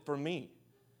that's meant for me.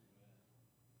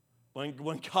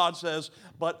 When God says,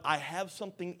 but I have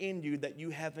something in you that you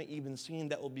haven't even seen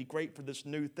that will be great for this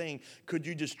new thing. Could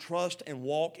you just trust and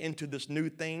walk into this new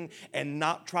thing and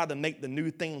not try to make the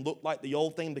new thing look like the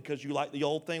old thing because you like the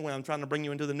old thing when I'm trying to bring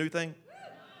you into the new thing?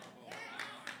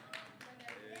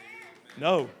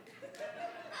 No.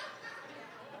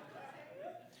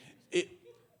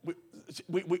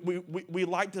 We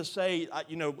like to say,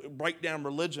 break down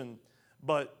religion,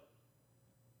 but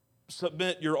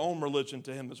submit your own religion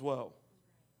to Him as well.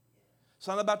 It's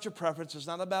not about your preference. It's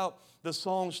not about the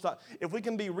song style. If we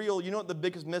can be real, you know what the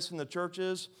biggest miss in the church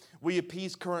is? We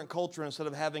appease current culture instead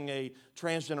of having a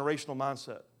transgenerational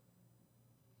mindset.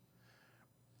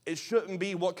 It shouldn't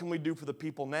be what can we do for the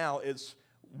people now. It's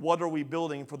what are we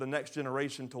building for the next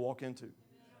generation to walk into.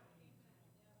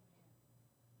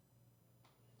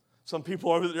 Some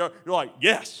people over there, you're like,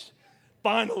 yes,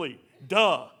 finally,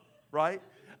 duh, right?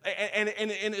 And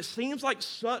it seems like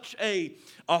such a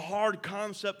hard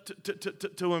concept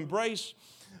to embrace,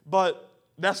 but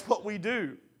that's what we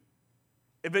do.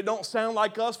 If it don't sound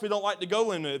like us, we don't like to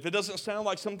go in it. If it doesn't sound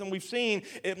like something we've seen,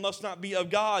 it must not be of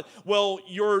God. Well,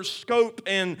 your scope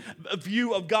and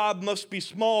view of God must be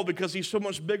small because He's so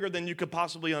much bigger than you could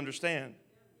possibly understand.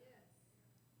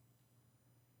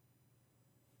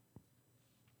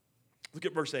 Look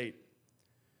at verse 8.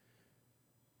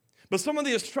 But some of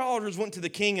the astrologers went to the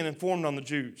king and informed on the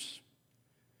Jews.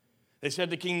 They said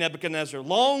to King Nebuchadnezzar,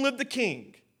 long live the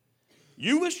king.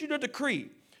 You issued a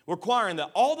decree requiring that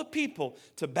all the people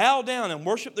to bow down and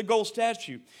worship the gold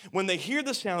statue when they hear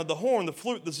the sound of the horn, the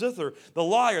flute, the zither, the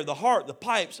lyre, the harp, the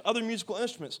pipes, other musical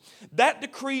instruments. That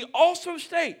decree also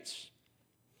states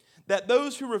that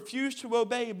those who refuse to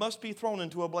obey must be thrown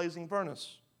into a blazing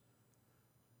furnace.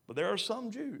 But there are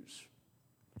some Jews,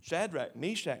 Shadrach,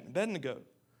 Meshach, and Abednego,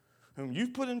 whom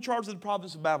you've put in charge of the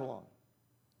province of Babylon.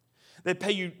 They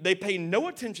pay no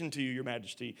attention to you, your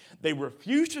majesty. They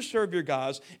refuse to serve your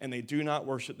gods, and they do not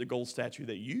worship the gold statue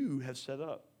that you have set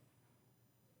up.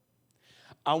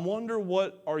 I wonder,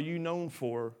 what are you known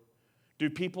for? Do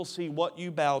people see what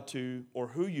you bow to or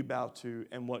who you bow to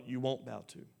and what you won't bow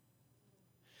to?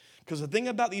 Because the thing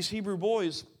about these Hebrew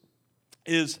boys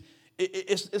is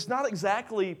it's not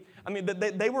exactly,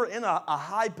 they were in a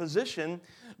high position,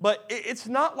 but it's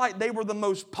not like they were the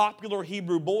most popular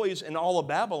Hebrew boys in all of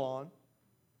Babylon.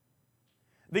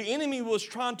 The enemy was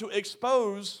trying to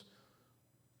expose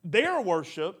their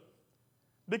worship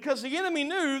because the enemy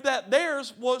knew that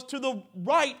theirs was to the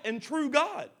right and true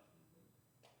God.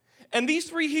 And these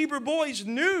 3 Hebrew boys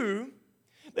knew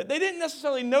that they didn't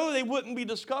necessarily know they wouldn't be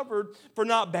discovered for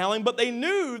not bowing, but they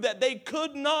knew that they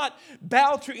could not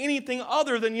bow to anything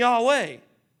other than Yahweh.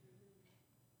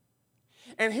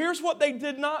 And here's what they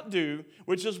did not do,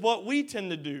 which is what we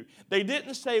tend to do. They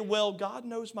didn't say, well, God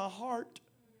knows my heart.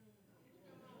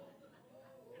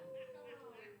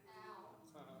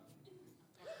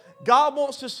 God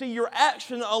wants to see your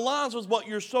action aligns with what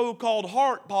your so-called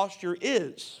heart posture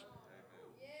is.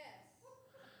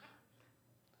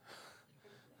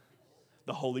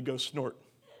 The Holy Ghost snort.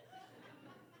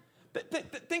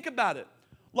 Think about it.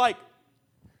 Like,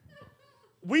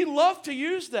 we love to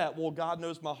use that. Well, God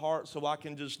knows my heart, so I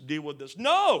can just deal with this.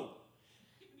 No.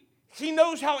 He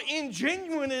knows how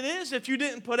ingenuine it is if you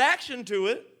didn't put action to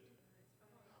it.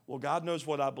 Well, God knows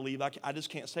what I believe. I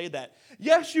just can't say that.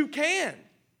 Yes, you can.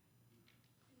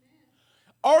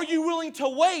 Are you willing to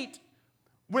wait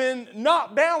when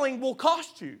not bowing will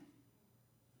cost you?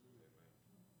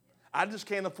 I just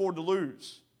can't afford to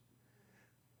lose.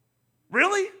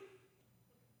 Really?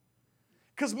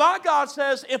 Because my God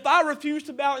says if I refuse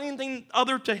to bow anything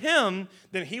other to Him,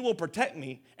 then He will protect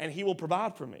me and He will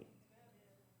provide for me.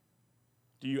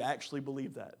 Do you actually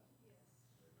believe that?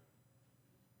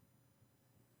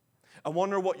 I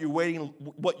wonder what your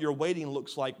waiting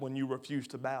looks like when you refuse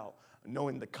to bow,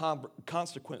 knowing the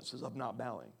consequences of not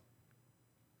bowing.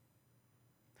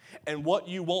 And what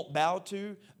you won't bow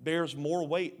to bears more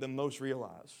weight than most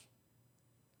realize.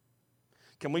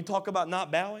 Can we talk about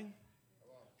not bowing?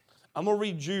 I'm going to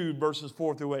read Jude verses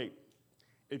 4 through 8.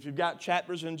 If you've got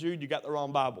chapters in Jude, you got the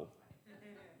wrong Bible.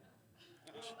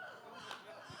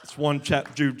 It's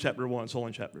Jude chapter 1, it's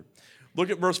only chapter. Look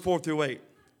at verse 4 through 8.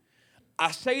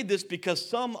 I say this because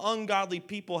some ungodly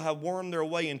people have wormed their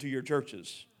way into your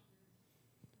churches.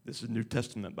 This is New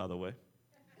Testament, by the way.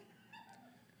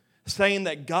 Saying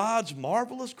that God's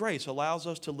marvelous grace allows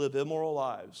us to live immoral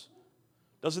lives.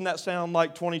 Doesn't that sound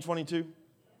like 2022?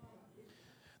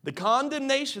 The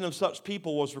condemnation of such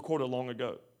people was recorded long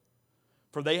ago,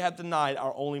 for they have denied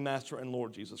our only Master and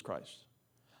Lord Jesus Christ.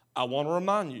 I want to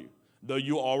remind you, though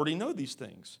you already know these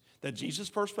things, that Jesus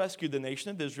first rescued the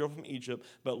nation of Israel from Egypt,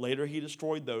 but later He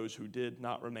destroyed those who did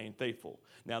not remain faithful.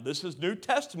 Now, this is New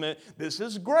Testament. This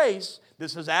is grace.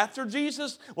 This is after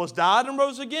Jesus was died and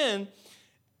rose again.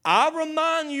 I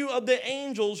remind you of the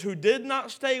angels who did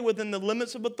not stay within the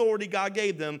limits of authority God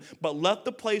gave them, but left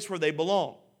the place where they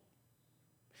belong.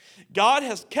 God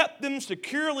has kept them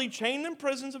securely chained in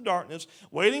prisons of darkness,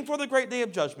 waiting for the great day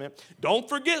of judgment. Don't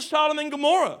forget Sodom and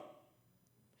Gomorrah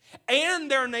and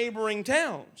their neighboring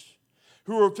towns,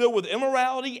 who were filled with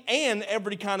immorality and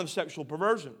every kind of sexual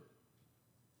perversion.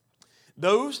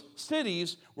 Those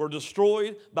cities were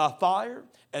destroyed by fire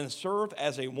and serve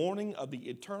as a warning of the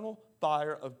eternal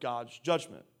fire of God's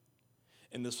judgment.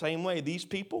 In the same way, these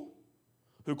people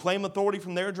who claim authority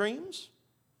from their dreams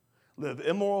live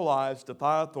immoral lives,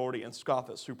 defy authority, and scoff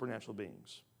at supernatural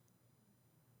beings.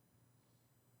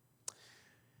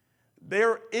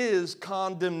 There is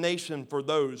condemnation for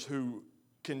those who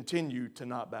continue to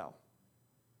not bow.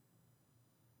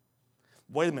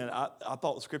 Wait a minute, I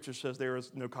thought the scripture says there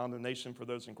is no condemnation for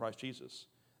those in Christ Jesus.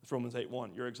 It's Romans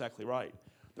 8:1. You're exactly right.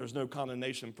 There's no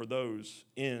condemnation for those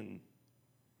in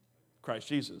Christ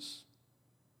Jesus.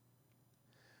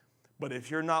 But if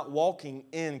you're not walking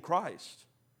in Christ,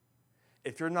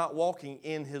 if you're not walking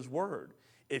in His Word,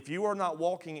 if you are not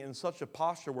walking in such a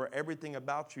posture where everything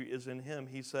about you is in Him,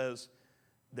 He says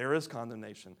there is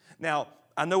condemnation. Now,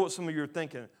 I know what some of you are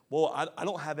thinking. Well, I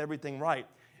don't have everything right.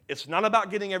 It's not about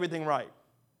getting everything right.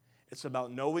 It's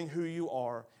about knowing who you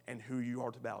are and who you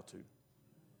are to bow to.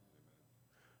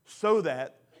 So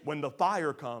that when the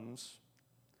fire comes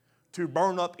to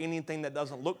burn up anything that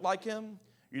doesn't look like Him,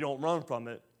 you don't run from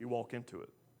it, you walk into it.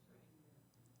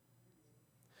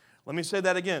 Let me say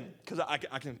that again, because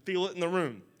I can feel it in the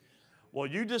room. Well,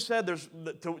 you just said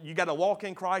you got to walk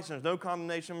in Christ and there's no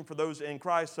condemnation for those in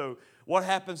Christ. So what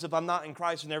happens if I'm not in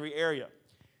Christ in every area?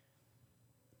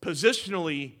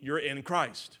 Positionally, you're in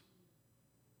Christ.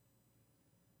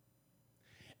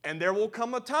 And there will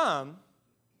come a time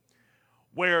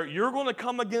where you're going to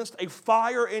come against a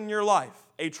fire in your life,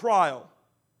 a trial,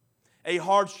 a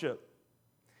hardship,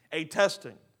 a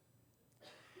testing.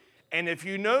 And if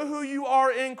you know who you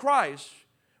are in Christ,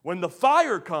 when the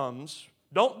fire comes,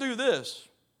 don't do this.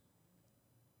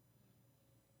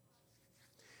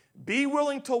 Be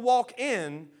willing to walk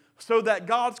in so that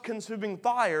God's consuming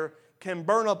fire can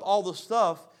burn up all the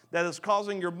stuff that is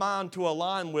causing your mind to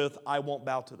align with, I won't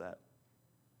bow to that,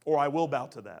 or I will bow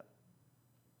to that.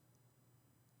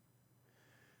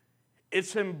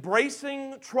 It's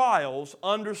embracing trials,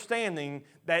 understanding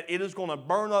that it is going to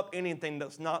burn up anything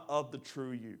that's not of the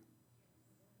true you.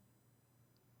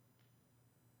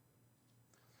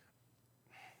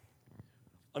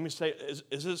 Let me say it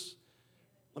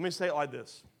like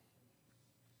this.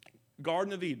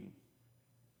 Garden of Eden.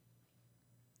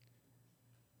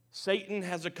 Satan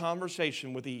has a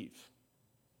conversation with Eve.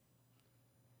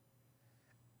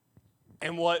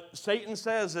 And what Satan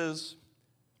says is,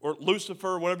 or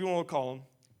Lucifer, whatever you want to call him,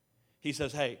 he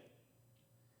says, hey,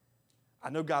 I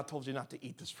know God told you not to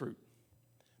eat this fruit,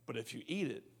 but if you eat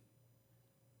it,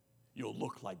 you'll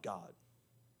look like God.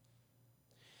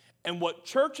 And what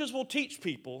churches will teach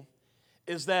people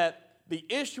is that the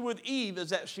issue with Eve is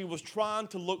that she was trying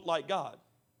to look like God.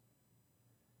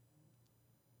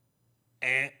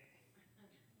 And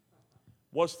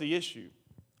what's the issue?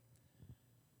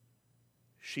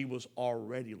 She was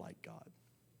already like God.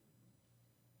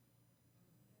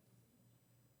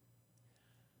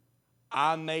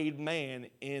 I made man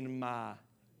in my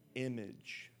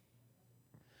image.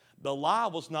 The lie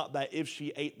was not that if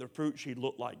she ate the fruit, she'd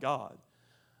look like God.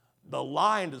 The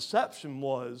lie and deception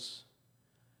was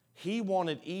he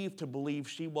wanted Eve to believe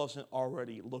she wasn't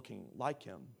already looking like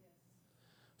him.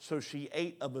 So she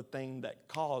ate of the thing that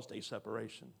caused a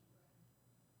separation.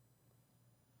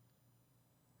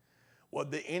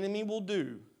 What the enemy will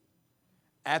do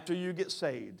after you get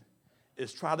saved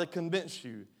is try to convince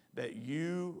you that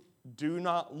you do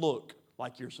not look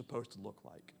like you're supposed to look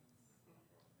like.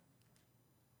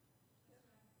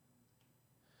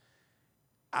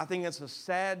 I think it's a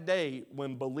sad day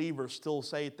when believers still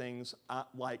say things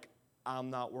like, I'm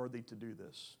not worthy to do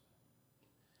this.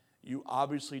 You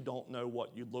obviously don't know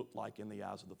what you look like in the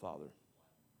eyes of the Father.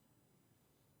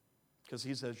 Because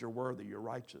he says you're worthy, you're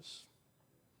righteous,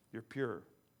 you're pure,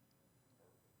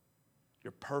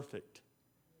 you're perfect.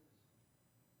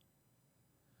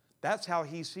 That's how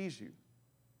he sees you.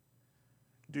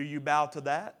 Do you bow to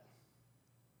that?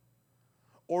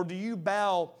 Or do you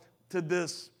bow to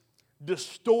this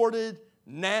distorted,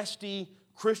 nasty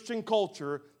Christian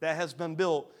culture that has been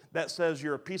built that says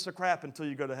you're a piece of crap until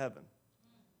you go to heaven?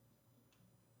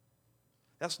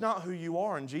 That's not who you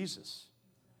are in Jesus.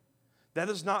 That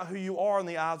is not who you are in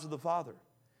the eyes of the Father.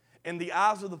 In the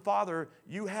eyes of the Father,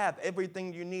 you have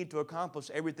everything you need to accomplish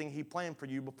everything he planned for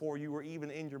you before you were even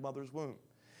in your mother's womb.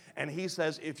 And he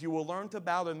says, if you will learn to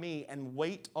bow to me and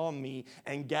wait on me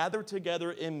and gather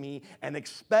together in me and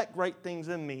expect great things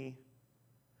in me,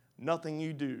 nothing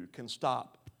you do can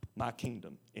stop my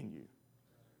kingdom in you.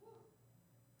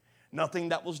 Nothing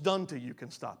that was done to you can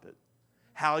stop it.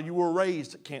 How you were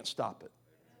raised can't stop it.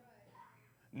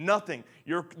 Nothing.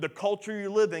 The culture you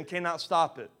live in cannot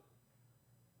stop it.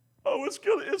 Oh, it's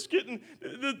getting,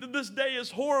 this day is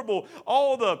horrible.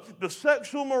 All the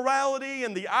sexual morality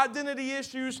and the identity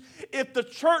issues. If the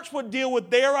church would deal with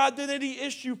their identity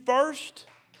issue first,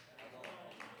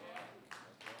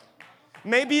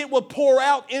 maybe it would pour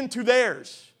out into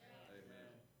theirs.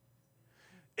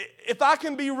 If I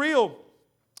can be real,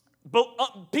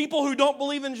 but people who don't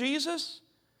believe in Jesus,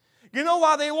 you know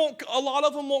why a lot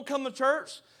of them won't come to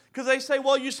church? Because they say,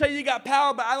 well, you say you got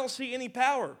power, but I don't see any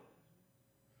power.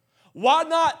 Why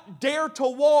not dare to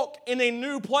walk in a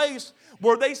new place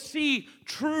where they see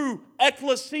true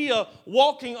ecclesia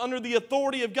walking under the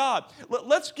authority of God?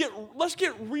 Let's get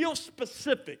real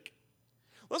specific.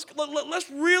 Let's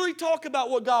really talk about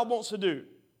what God wants to do.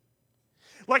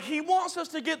 Like he wants us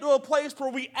to get to a place where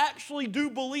we actually do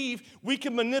believe we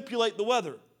can manipulate the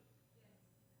weather.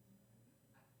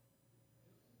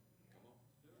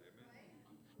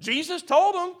 Jesus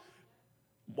told them,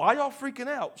 why y'all freaking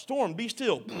out? Storm, be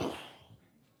still.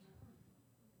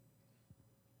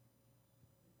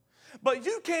 But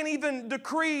you can't even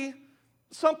decree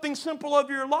something simple of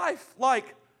your life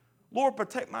like, Lord,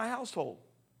 protect my household.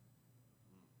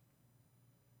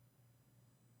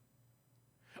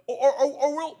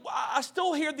 I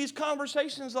still hear these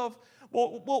conversations of,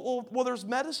 well, there's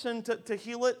medicine to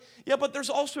heal it. Yeah, but there's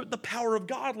also the power of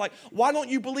God. Like, why don't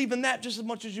you believe in that just as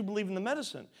much as you believe in the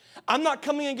medicine? I'm not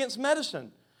coming against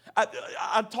medicine.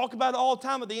 I talk about it all the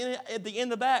time at the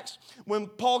end of Acts when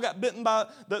Paul got bitten by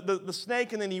the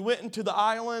snake and then he went into the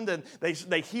island and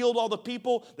they healed all the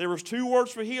people. There was 2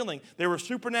 words for healing. There was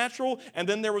supernatural and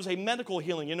then there was a medical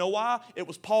healing. You know why? It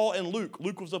was Paul and Luke.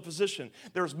 Luke was a physician.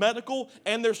 There's medical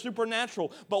and there's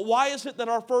supernatural. But why is it that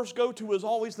our first go-to is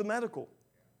always the medical?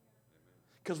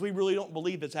 Because we really don't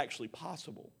believe it's actually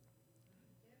possible.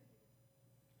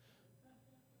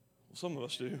 Well, some of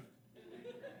us do.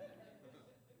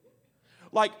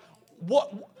 Like,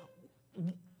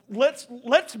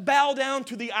 let's bow down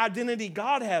to the identity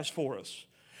God has for us.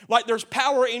 Like there's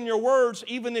power in your words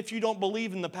even if you don't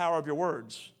believe in the power of your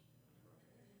words.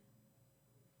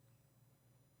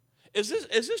 Is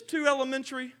this too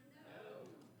elementary? No.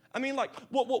 I mean, like,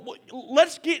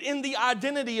 let's get in the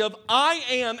identity of I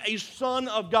am a son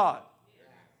of God.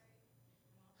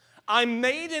 I'm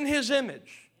made in His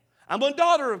image. I'm a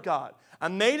daughter of God.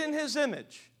 I'm made in His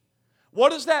image.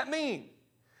 What does that mean?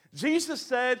 Jesus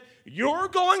said, you're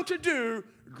going to do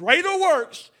greater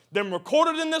works than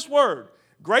recorded in this word.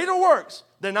 Greater works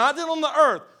than I did on the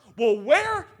earth. Well,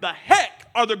 where the heck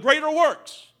are the greater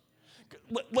works?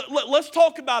 Let's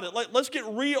talk about it. Let's get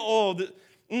real.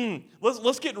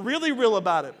 Let's get really real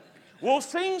about it. We'll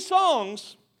sing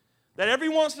songs that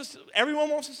everyone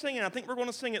wants to sing, and I think we're going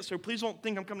to sing it, so please don't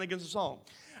think I'm coming against the song.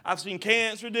 I've seen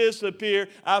cancer disappear.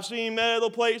 I've seen metal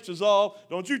plates dissolve.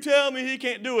 Don't you tell me He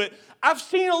can't do it. I've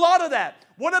seen a lot of that.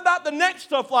 What about the next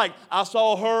stuff like, I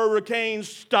saw hurricanes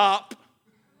stop.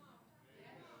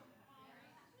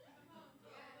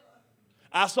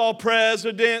 I saw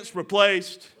presidents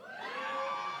replaced.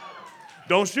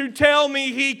 Don't you tell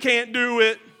me He can't do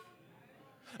it.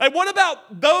 Like, what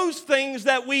about those things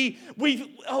that we're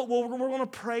going to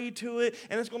pray to it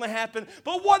and it's going to happen.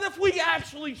 But what if we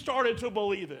actually started to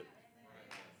believe it?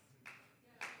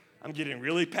 I'm getting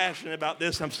really passionate about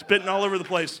this. I'm spitting all over the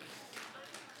place.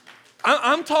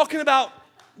 I'm talking about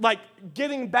like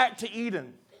getting back to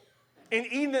Eden. In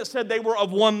Eden it said they were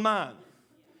of one mind.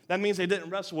 That means they didn't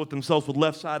wrestle with themselves with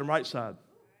left side and right side.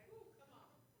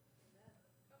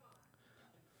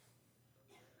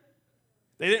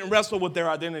 They didn't wrestle with their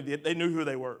identity. They knew who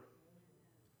they were.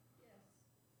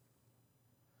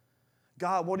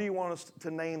 God, what do you want us to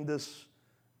name this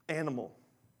animal?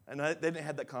 And they didn't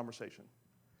have that conversation.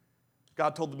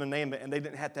 God told them to name it, and they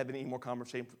didn't have to have any more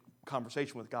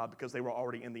conversation with God because they were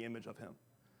already in the image of Him.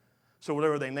 So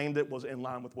whatever they named it was in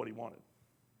line with what He wanted.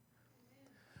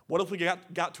 What if we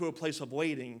got to a place of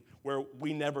waiting where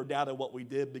we never doubted what we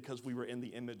did because we were in the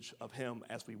image of Him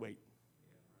as we wait?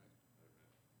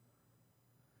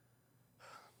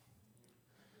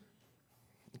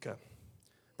 Okay,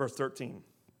 verse 13.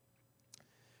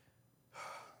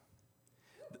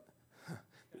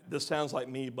 This sounds like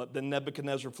me, but then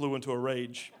Nebuchadnezzar flew into a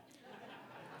rage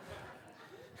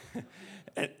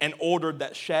and ordered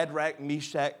that Shadrach,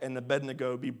 Meshach, and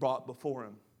Abednego be brought before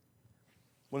him.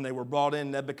 When they were brought in,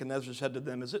 Nebuchadnezzar said to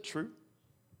them, is it true,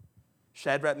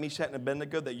 Shadrach, Meshach, and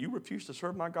Abednego, that you refuse to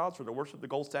serve my gods or to worship the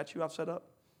gold statue I've set up?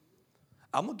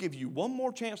 I'm going to give you one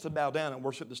more chance to bow down and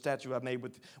worship the statue I've made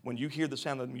when you hear the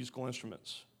sound of the musical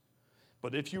instruments.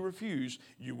 But if you refuse,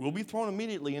 you will be thrown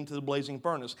immediately into the blazing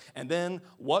furnace. And then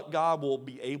what God will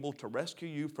be able to rescue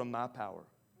you from my power?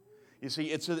 You see,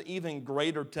 it's an even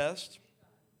greater test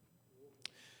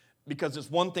because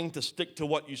it's one thing to stick to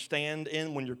what you stand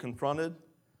in when you're confronted,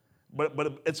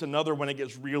 but it's another when it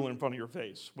gets real in front of your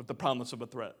face with the promise of a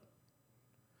threat.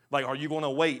 Like, are you going to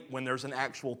wait when there's an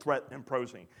actual threat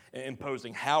imposing?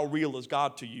 How real is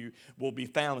God to you will be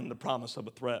found in the promise of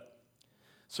a threat.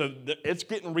 So it's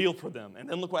getting real for them. And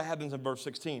then look what happens in verse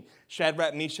 16.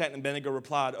 Shadrach, Meshach, and Abednego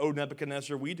replied, O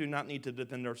Nebuchadnezzar, we do not need to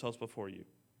defend ourselves before you.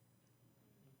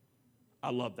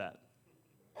 I love that.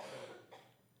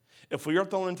 If we are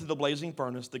thrown into the blazing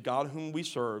furnace, the God whom we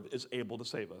serve is able to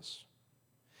save us.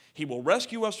 He will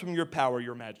rescue us from your power,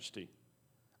 your majesty.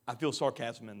 I feel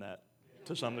sarcasm in that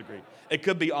to some degree. It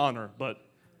could be honor, but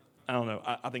I don't know.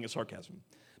 I think it's sarcasm.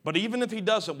 But even if He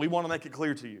doesn't, we want to make it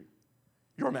clear to you,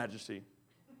 your majesty,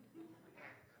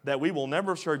 that we will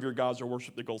never serve your gods or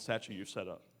worship the gold statue you've set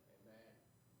up.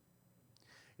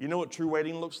 You know what true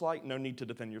waiting looks like? No need to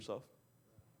defend yourself.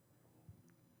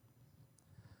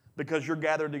 Because you're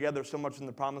gathered together so much in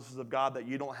the promises of God that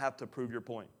you don't have to prove your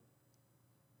point.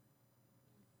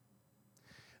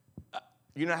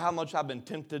 You know how much I've been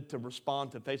tempted to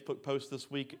respond to Facebook posts this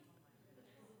week?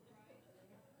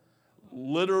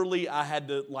 Literally, I had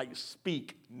to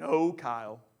speak, no,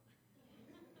 Kyle.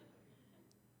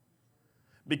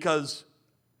 Because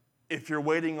if you're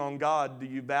waiting on God, do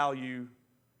you value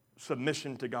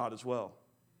submission to God as well?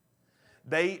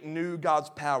 They knew God's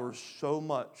power so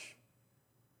much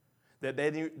that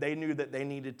they knew that they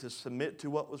needed to submit to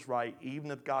what was right,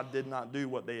 even if God did not do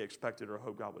what they expected or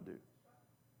hoped God would do.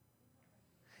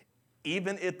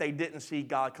 Even if they didn't see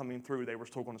God coming through, they were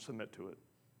still going to submit to it.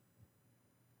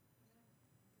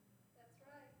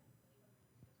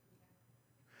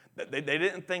 That's right. They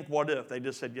didn't think, what if? They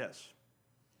just said yes.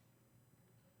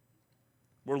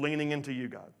 We're leaning into you,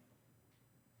 God.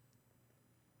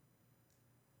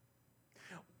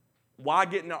 Why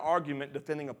get in an argument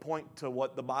defending a point to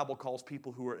what the Bible calls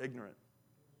people who are ignorant?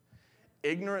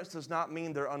 Ignorance does not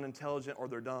mean they're unintelligent or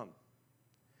they're dumb.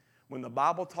 When the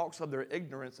Bible talks of their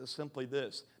ignorance, it's simply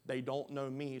this: they don't know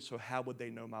me, so how would they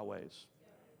know my ways?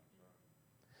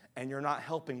 And you're not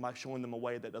helping by showing them a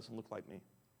way that doesn't look like me.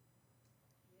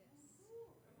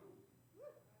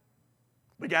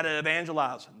 We got to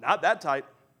evangelize. Not that type.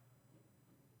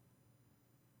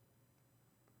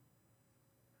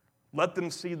 Let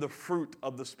them see the fruit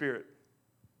of the Spirit.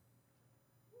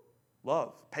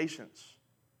 Love, patience,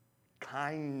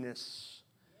 kindness,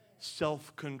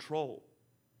 self-control.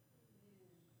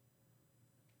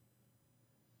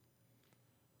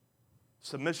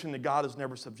 Submission to God is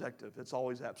never subjective. It's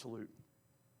always absolute.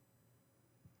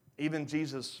 Even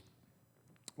Jesus,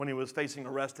 when he was facing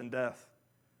arrest and death,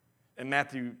 in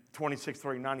Matthew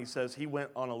 26:39, he says, he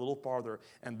went on a little farther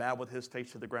and bowed with his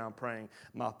face to the ground, praying,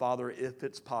 "My Father, if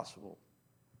it's possible,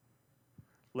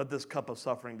 let this cup of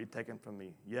suffering be taken from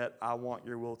me. Yet I want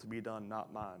your will to be done,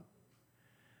 not mine."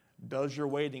 Does your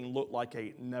waiting look like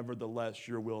a nevertheless,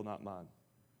 your will, not mine?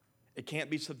 It can't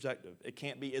be subjective. It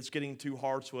can't be, it's getting too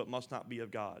hard, so it must not be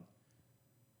of God.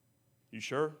 You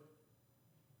sure?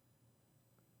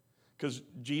 Because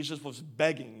Jesus was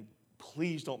begging,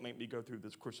 please don't make me go through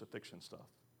this crucifixion stuff.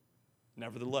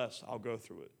 Nevertheless, I'll go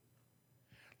through it.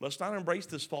 Let's not embrace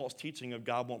this false teaching of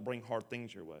God won't bring hard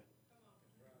things your way.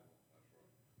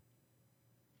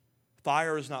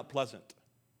 Fire is not pleasant.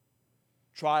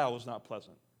 Trial is not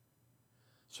pleasant.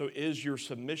 So is your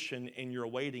submission in your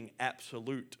waiting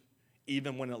absolute,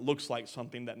 even when it looks like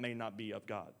something that may not be of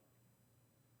God?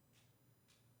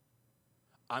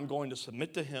 I'm going to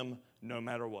submit to him no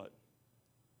matter what.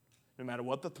 No matter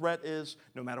what the threat is,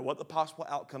 no matter what the possible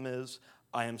outcome is,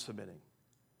 I am submitting.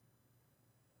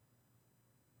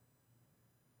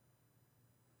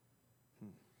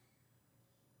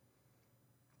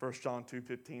 First John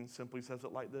 2:15 simply says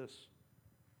it like this: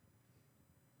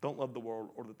 don't love the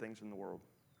world or the things in the world.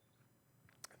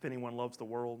 If anyone loves the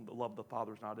world, the love of the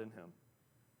Father is not in him.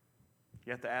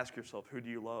 You have to ask yourself, who do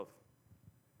you love?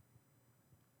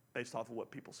 Based off of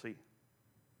what people see.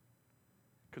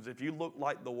 Because if you look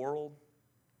like the world,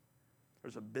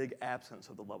 there's a big absence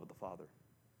of the love of the Father.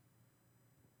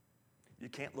 You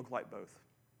can't look like both.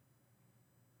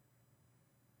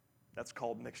 That's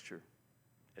called mixture.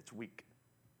 It's weak.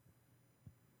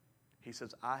 He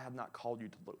says, I have not called you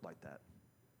to look like that.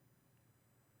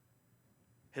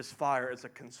 His fire is a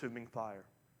consuming fire.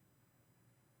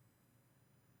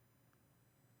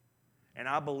 And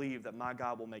I believe that my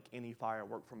God will make any fire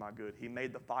work for my good. He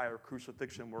made the fire of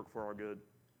crucifixion work for our good.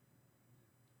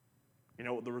 You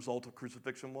know what the result of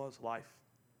crucifixion was? Life.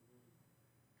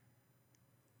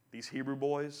 These Hebrew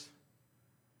boys,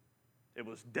 it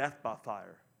was death by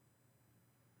fire.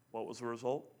 What was the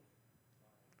result?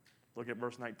 Look at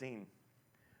verse 19.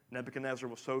 Nebuchadnezzar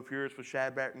was so furious with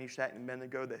Shadrach, Meshach, and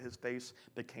Abednego that his face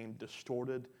became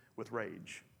distorted with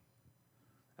rage.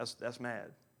 That's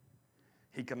mad.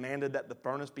 He commanded that the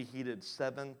furnace be heated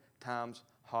 7 times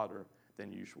hotter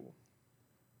than usual.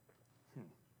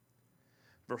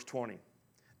 Verse 20.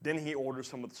 Then he ordered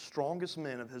some of the strongest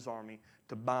men of his army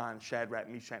to bind Shadrach,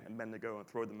 Meshach, and Abednego and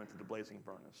throw them into the blazing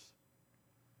furnace.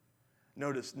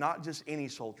 Notice, not just any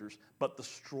soldiers, but the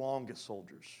strongest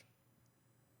soldiers.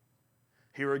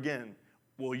 Here again,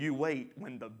 will you wait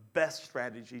when the best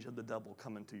strategies of the devil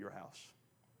come into your house?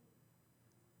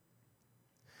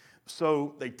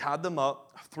 So they tied them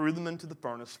up, threw them into the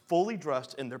furnace, fully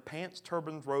dressed in their pants,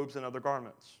 turbans, robes, and other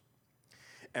garments.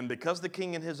 And because the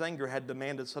king in his anger had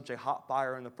demanded such a hot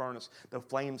fire in the furnace, the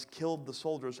flames killed the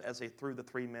soldiers as they threw the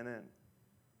 3 men in.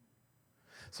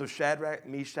 So Shadrach,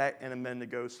 Meshach, and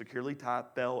Abednego, securely tied,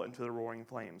 fell into the roaring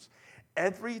flames.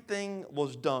 Everything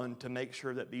was done to make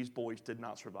sure that these boys did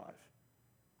not survive.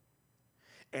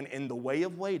 And in the way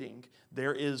of waiting,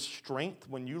 there is strength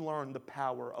when you learn the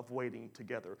power of waiting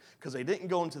together. Because they didn't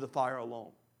go into the fire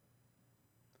alone.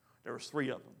 There was 3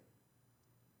 of them.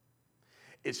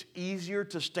 It's easier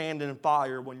to stand in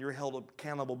fire when you're held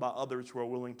accountable by others who are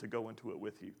willing to go into it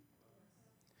with you.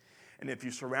 And if you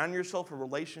surround yourself with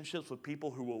relationships with people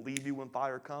who will leave you when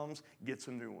fire comes, get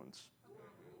some new ones.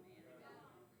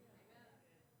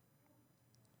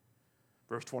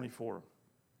 Verse 24.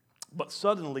 But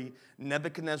suddenly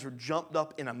Nebuchadnezzar jumped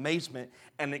up in amazement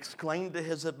and exclaimed to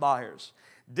his advisors,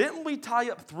 "Didn't we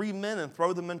tie up 3 men and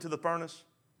throw them into the furnace?"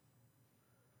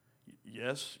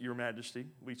 "Yes, Your Majesty,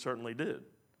 we certainly did."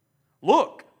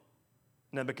 "Look,"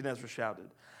 Nebuchadnezzar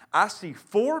shouted, "I see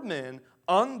 4 men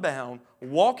unbound,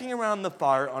 walking around the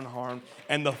fire unharmed,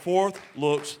 and the 4th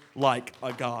looks like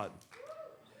a god."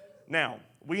 Now,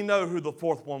 we know who the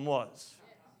 4th one was,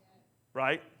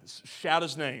 right? Shout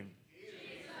his name.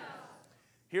 Jesus.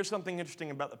 Here's something interesting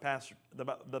about the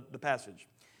passage.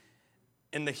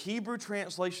 In the Hebrew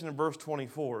translation of verse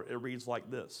 24, it reads like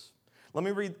this. Let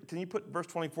me read. Can you put verse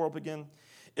 24 up again?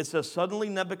 It says, "Suddenly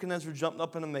Nebuchadnezzar jumped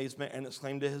up in amazement and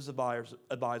exclaimed to his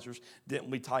advisors, 'Didn't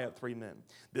we tie up 3 men?'"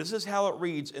 This is how it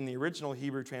reads in the original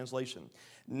Hebrew translation.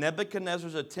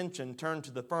 Nebuchadnezzar's attention turned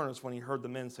to the furnace when he heard the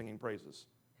men singing praises.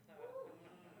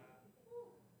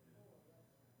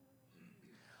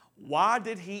 Why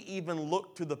did he even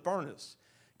look to the furnace?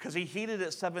 Because he heated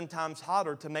it 7 times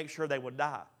hotter to make sure they would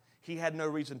die. He had no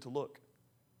reason to look.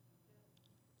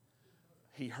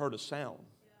 He heard a sound.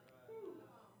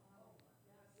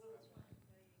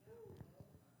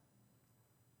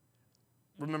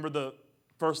 Remember the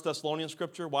 1 Thessalonians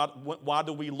scripture? Why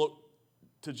do we look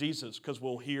to Jesus? Because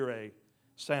we'll hear a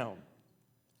sound.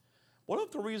 What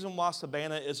if the reason why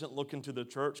Savannah isn't looking to the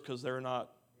church because they're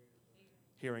not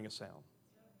hearing a sound?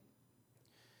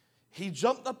 He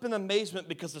jumped up in amazement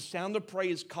because the sound of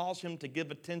praise caused him to give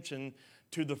attention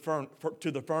to the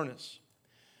furnace.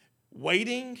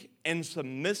 Waiting and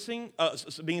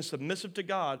being submissive to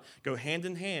God go hand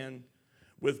in hand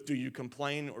with, do you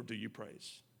complain or do you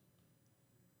praise?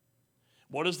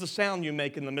 What is the sound you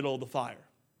make in the middle of the fire?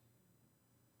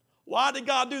 Why did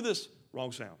God do this?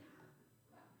 Wrong sound.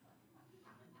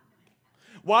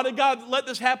 Why did God let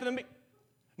this happen to me?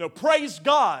 No, praise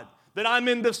God that I'm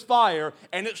in this fire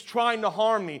and it's trying to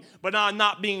harm me, but I'm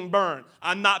not being burned.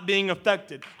 I'm not being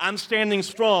affected. I'm standing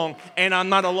strong and I'm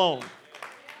not alone.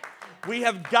 We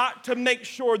have got to make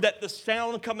sure that the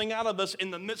sound coming out of us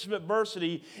in the midst of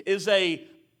adversity is a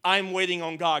I'm waiting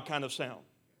on God kind of sound.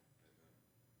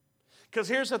 Because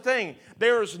here's the thing,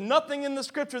 there is nothing in the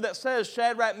scripture that says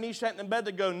Shadrach, Meshach, and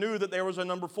Abednego knew that there was a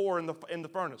number 4 in the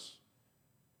furnace.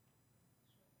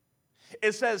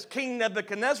 It says King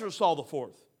Nebuchadnezzar saw the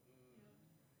 4th.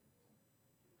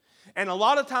 And a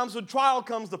lot of times when trial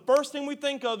comes, the first thing we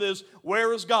think of is,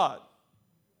 where is God?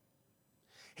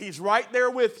 He's right there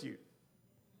with you.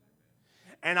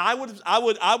 And I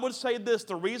would say this,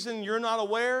 the reason you're not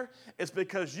aware is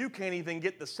because you can't even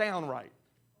get the sound right.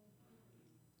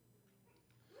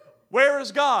 Where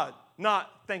is God? Not,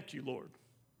 thank you, Lord.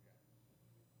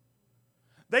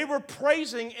 They were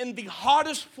praising in the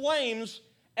hottest flames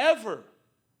ever.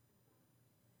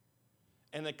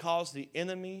 And it caused the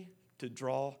enemy to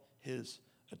draw his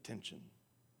attention.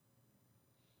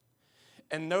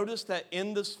 And notice that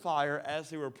in this fire, as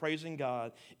they were praising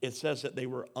God, it says that they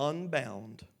were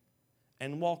unbound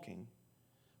and walking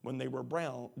when they were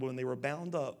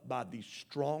bound up by the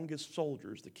strongest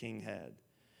soldiers the king had.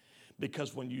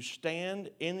 Because when you stand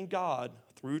in God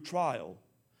through trial,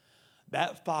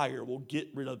 that fire will get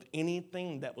rid of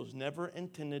anything that was never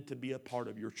intended to be a part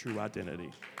of your true identity.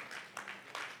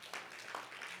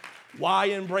 Why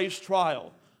embrace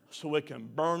trial? So it can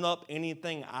burn up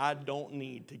anything I don't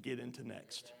need to get into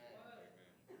next.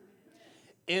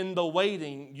 In the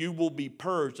waiting, you will be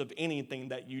purged of anything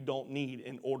that you don't need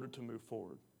in order to move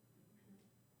forward.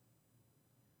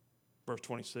 Verse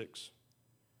 26.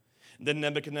 Then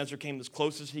Nebuchadnezzar came as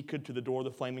close as he could to the door of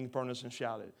the flaming furnace and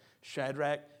shouted,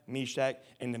 Shadrach, Meshach,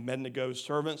 and Abednego,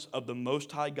 servants of the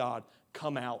Most High God,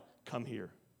 come out, come here.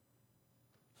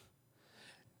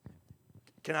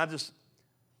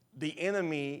 The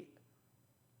enemy,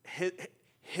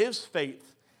 his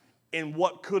faith in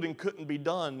what could and couldn't be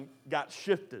done got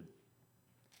shifted.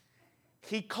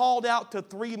 He called out to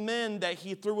 3 men that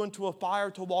he threw into a fire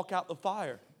to walk out the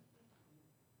fire.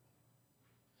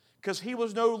 Because he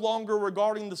was no longer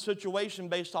regarding the situation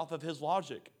based off of his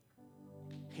logic.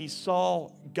 He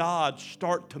saw God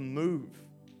start to move.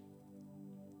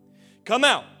 Come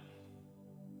out.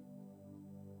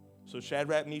 So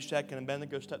Shadrach, Meshach, and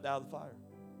Abednego stepped out of the fire.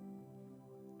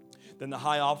 Then the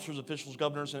high officers, officials,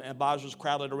 governors, and advisors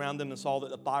crowded around them and saw that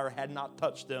the fire had not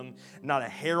touched them. Not a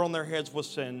hair on their heads was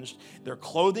singed. Their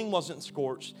clothing wasn't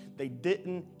scorched. They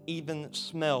didn't even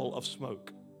smell of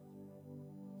smoke.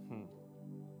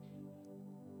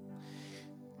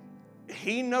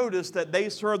 He noticed that they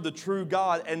served the true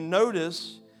God, and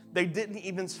notice they didn't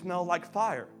even smell like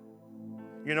fire.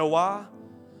 You know why?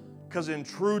 Because in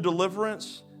true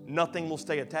deliverance, nothing will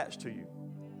stay attached to you.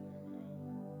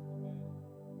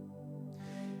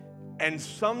 And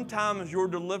sometimes your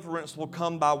deliverance will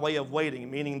come by way of waiting,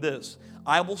 meaning this: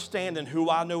 I will stand in who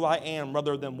I know I am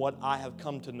rather than what I have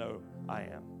come to know I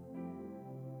am.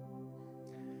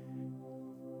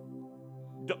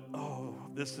 Oh,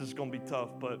 this is going to be tough,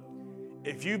 but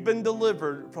if you've been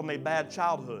delivered from a bad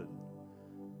childhood,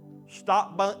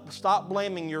 stop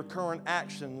blaming your current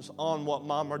actions on what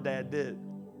mom or dad did.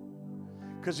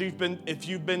 Because if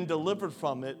you've been delivered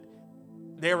from it,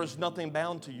 there is nothing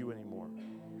bound to you anymore.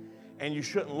 And you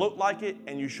shouldn't look like it,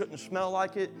 and you shouldn't smell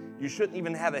like it. You shouldn't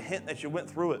even have a hint that you went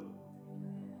through it.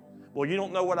 Well, you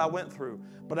don't know what I went through,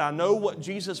 but I know what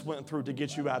Jesus went through to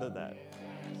get you out of that.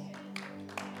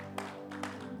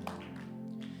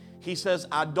 He says,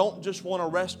 I don't just want to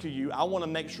rescue you. I want to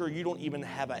make sure you don't even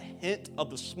have a hint of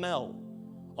the smell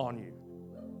on you.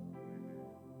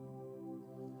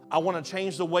 I want to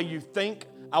change the way you think.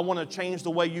 I want to change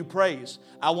the way you praise.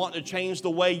 I want to change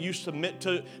the way you submit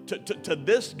to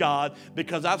this God,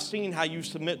 because I've seen how you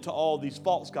submit to all these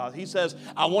false gods. He says,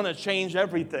 I want to change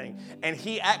everything. And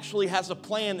he actually has a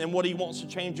plan in what he wants to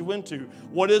change you into.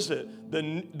 What is it?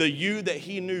 The you that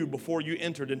he knew before you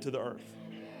entered into the earth.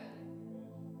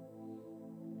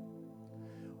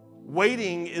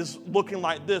 Waiting is looking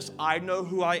like this. I know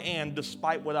who I am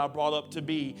despite what I brought up to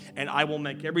be, and I will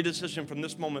make every decision from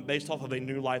this moment based off of a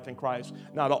new life in Christ,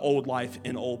 not an old life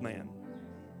in old man.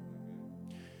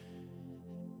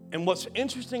 And what's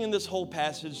interesting in this whole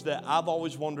passage that I've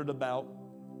always wondered about,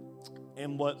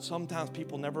 and what sometimes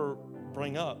people never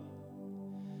bring up,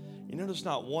 you notice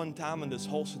not one time in this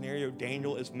whole scenario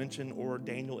Daniel is mentioned or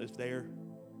Daniel is there.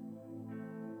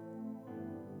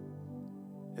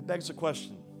 It begs the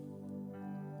question,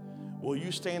 will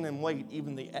you stand and wait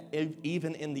even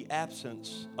in the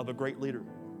absence of a great leader?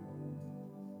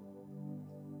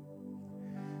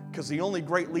 Because the only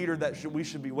great leader that we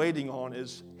should be waiting on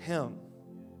is him.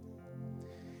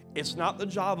 It's not the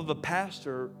job of a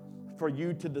pastor for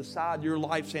you to decide your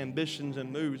life's ambitions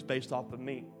and moves based off of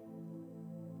me.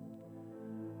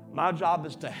 My job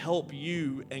is to help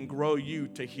you and grow you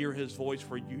to hear his voice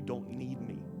where you don't need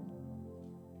me.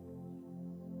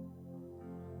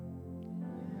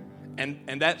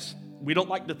 And that's, we don't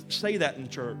like to say that in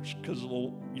church because,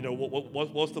 well, you know,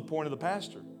 what's the point of the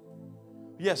pastor?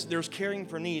 Yes, there's caring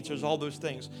for needs, there's all those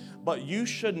things. But you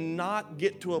should not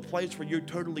get to a place where you're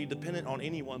totally dependent on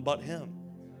anyone but him.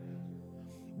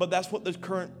 But that's what the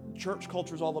current church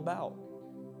culture is all about.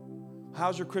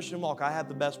 How's your Christian walk? I have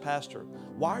the best pastor.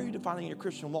 Why are you defining your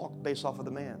Christian walk based off of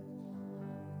the man?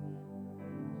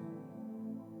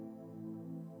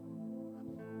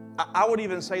 I would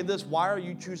even say this, why are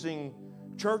you choosing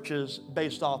churches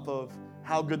based off of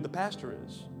how good the pastor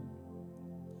is?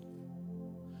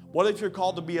 What if you're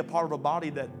called to be a part of a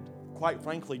body that, quite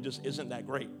frankly, just isn't that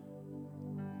great?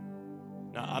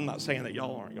 Now, I'm not saying that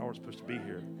y'all aren't. Y'all are supposed to be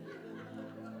here.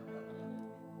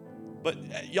 But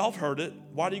y'all have heard it.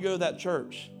 Why do you go to that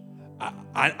church?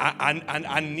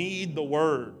 I need the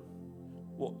word.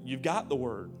 Well, you've got the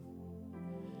word.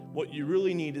 What you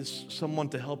really need is someone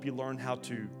to help you learn how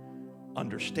to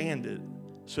understand it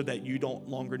so that you don't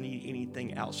longer need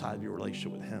anything outside of your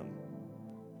relationship with him.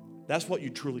 That's what you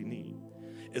truly need.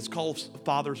 It's called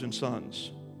fathers and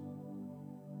sons.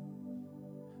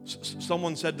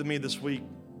 Someone said to me this week,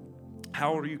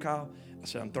 how old are you, Kyle? I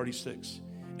said, I'm 36.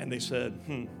 And they said,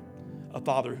 a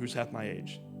father who's half my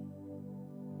age.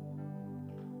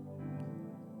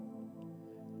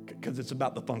 Because it's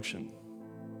about the function.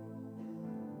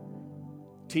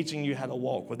 Teaching you how to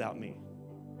walk without me.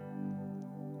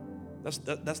 That's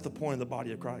the point of the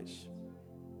body of Christ.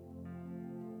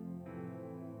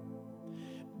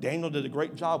 Daniel did a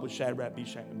great job with Shadrach,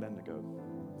 Meshach, and Abednego.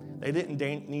 They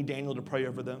didn't need Daniel to pray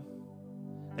over them.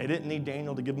 They didn't need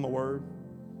Daniel to give them a word.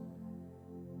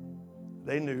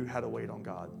 They knew how to wait on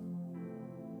God.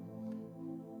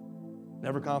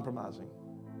 Never compromising.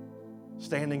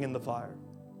 Standing in the fire.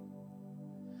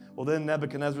 Well, then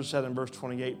Nebuchadnezzar said in verse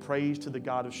 28, praise to the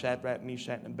God of Shadrach,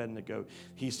 Meshach, and Abednego.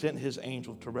 He sent his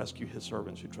angel to rescue his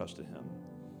servants who trusted him.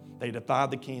 They defied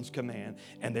the king's command,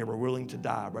 and they were willing to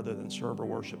die rather than serve or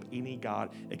worship any god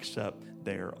except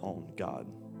their own God.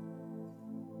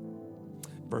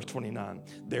 Verse 29,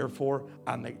 therefore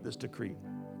I make this decree.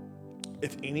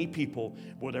 If any people,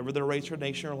 whatever their race or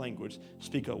nation or language,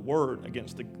 speak a word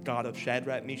against the God of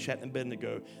Shadrach, Meshach, and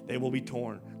Abednego, they will be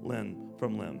torn limb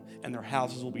from limb, and their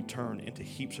houses will be turned into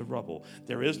heaps of rubble.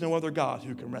 There is no other God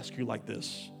who can rescue like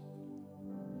this.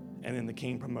 And then the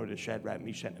king promoted Shadrach,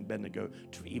 Meshach, and Abednego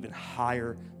to even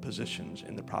higher positions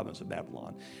in the province of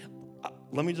Babylon.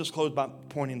 Let me just close by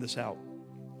pointing this out.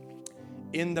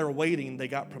 In their waiting, they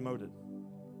got promoted.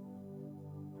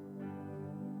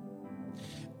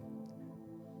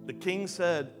 The king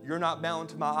said, you're not bound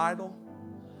to my idol.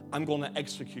 I'm going to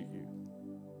execute you.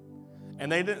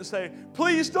 And they didn't say,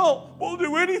 please don't. We'll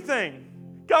do anything.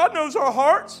 God knows our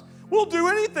hearts. We'll do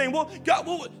anything.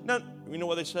 No, you know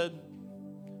what they said?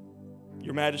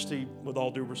 Your Majesty, with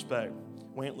all due respect,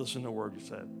 we ain't listening to a word you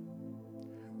said.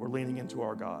 We're leaning into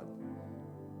our God.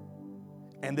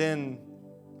 And then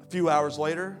a few hours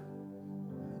later,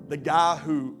 the guy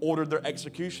who ordered their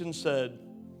execution said,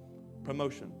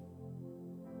 promotion.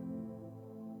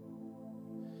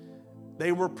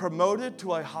 They were promoted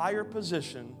to a higher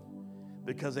position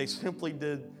because they simply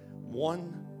did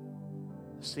one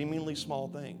seemingly small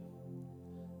thing.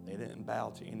 They didn't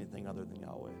bow to anything other than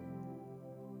Yahweh.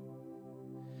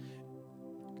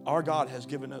 Our God has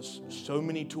given us so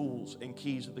many tools and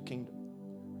keys of the kingdom.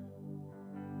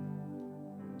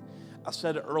 I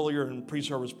said it earlier in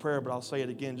pre-service prayer, but I'll say it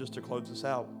again just to close this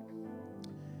out.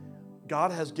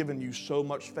 God has given you so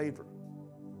much favor.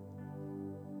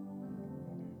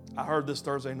 I heard this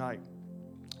Thursday night.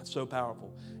 It's so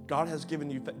powerful. God has given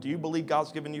you, do you believe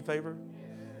God's given you favor?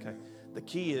 Okay. The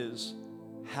key is,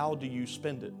 how do you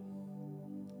spend it?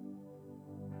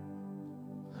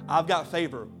 I've got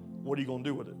favor. What are you going to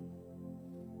do with it?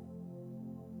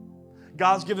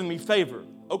 God's given me favor.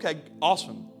 Okay,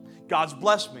 awesome. God's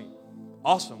blessed me.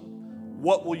 Awesome.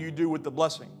 What will you do with the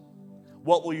blessing?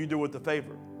 What will you do with the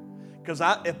favor? Because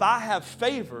if I have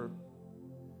favor,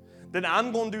 then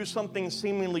I'm going to do something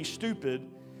seemingly stupid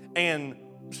and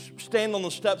stand on the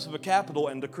steps of a Capitol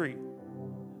and decree.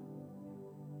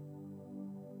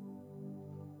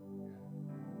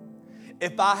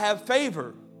 If I have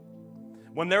favor,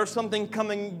 when there's something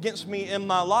coming against me in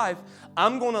my life,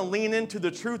 I'm going to lean into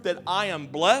the truth that I am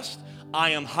blessed,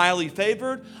 I am highly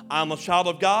favored, I'm a child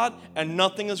of God, and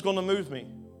nothing is going to move me.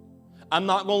 I'm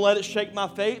not going to let it shake my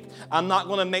faith. I'm not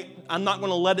going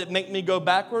to let it make me go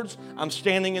backwards. I'm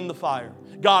standing in the fire.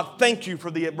 God, thank you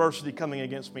for the adversity coming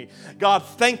against me. God,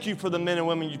 thank you for the men and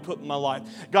women you put in my life.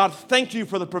 God, thank you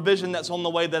for the provision that's on the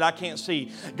way that I can't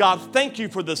see. God, thank you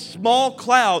for the small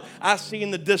cloud I see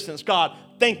in the distance. God,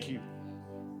 thank you.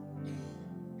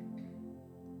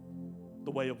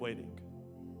 The way of waiting.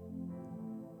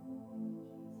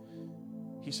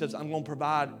 He says, I'm going to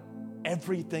provide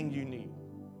everything you need.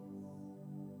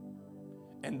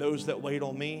 And those that wait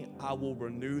on me, I will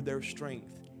renew their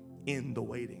strength in the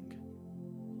waiting.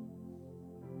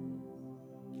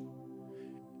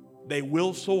 They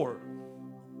will soar.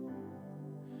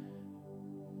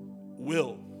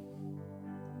 Will.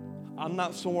 I'm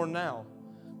not soaring now,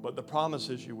 but the promise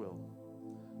is you will.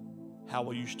 How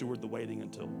will you steward the waiting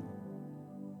until?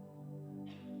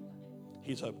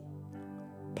 He's a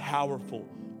powerful,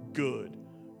 good,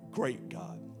 great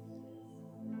God.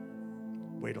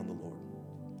 Wait on the Lord.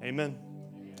 Amen.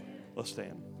 Let's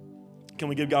stand. Can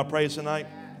we give God praise tonight?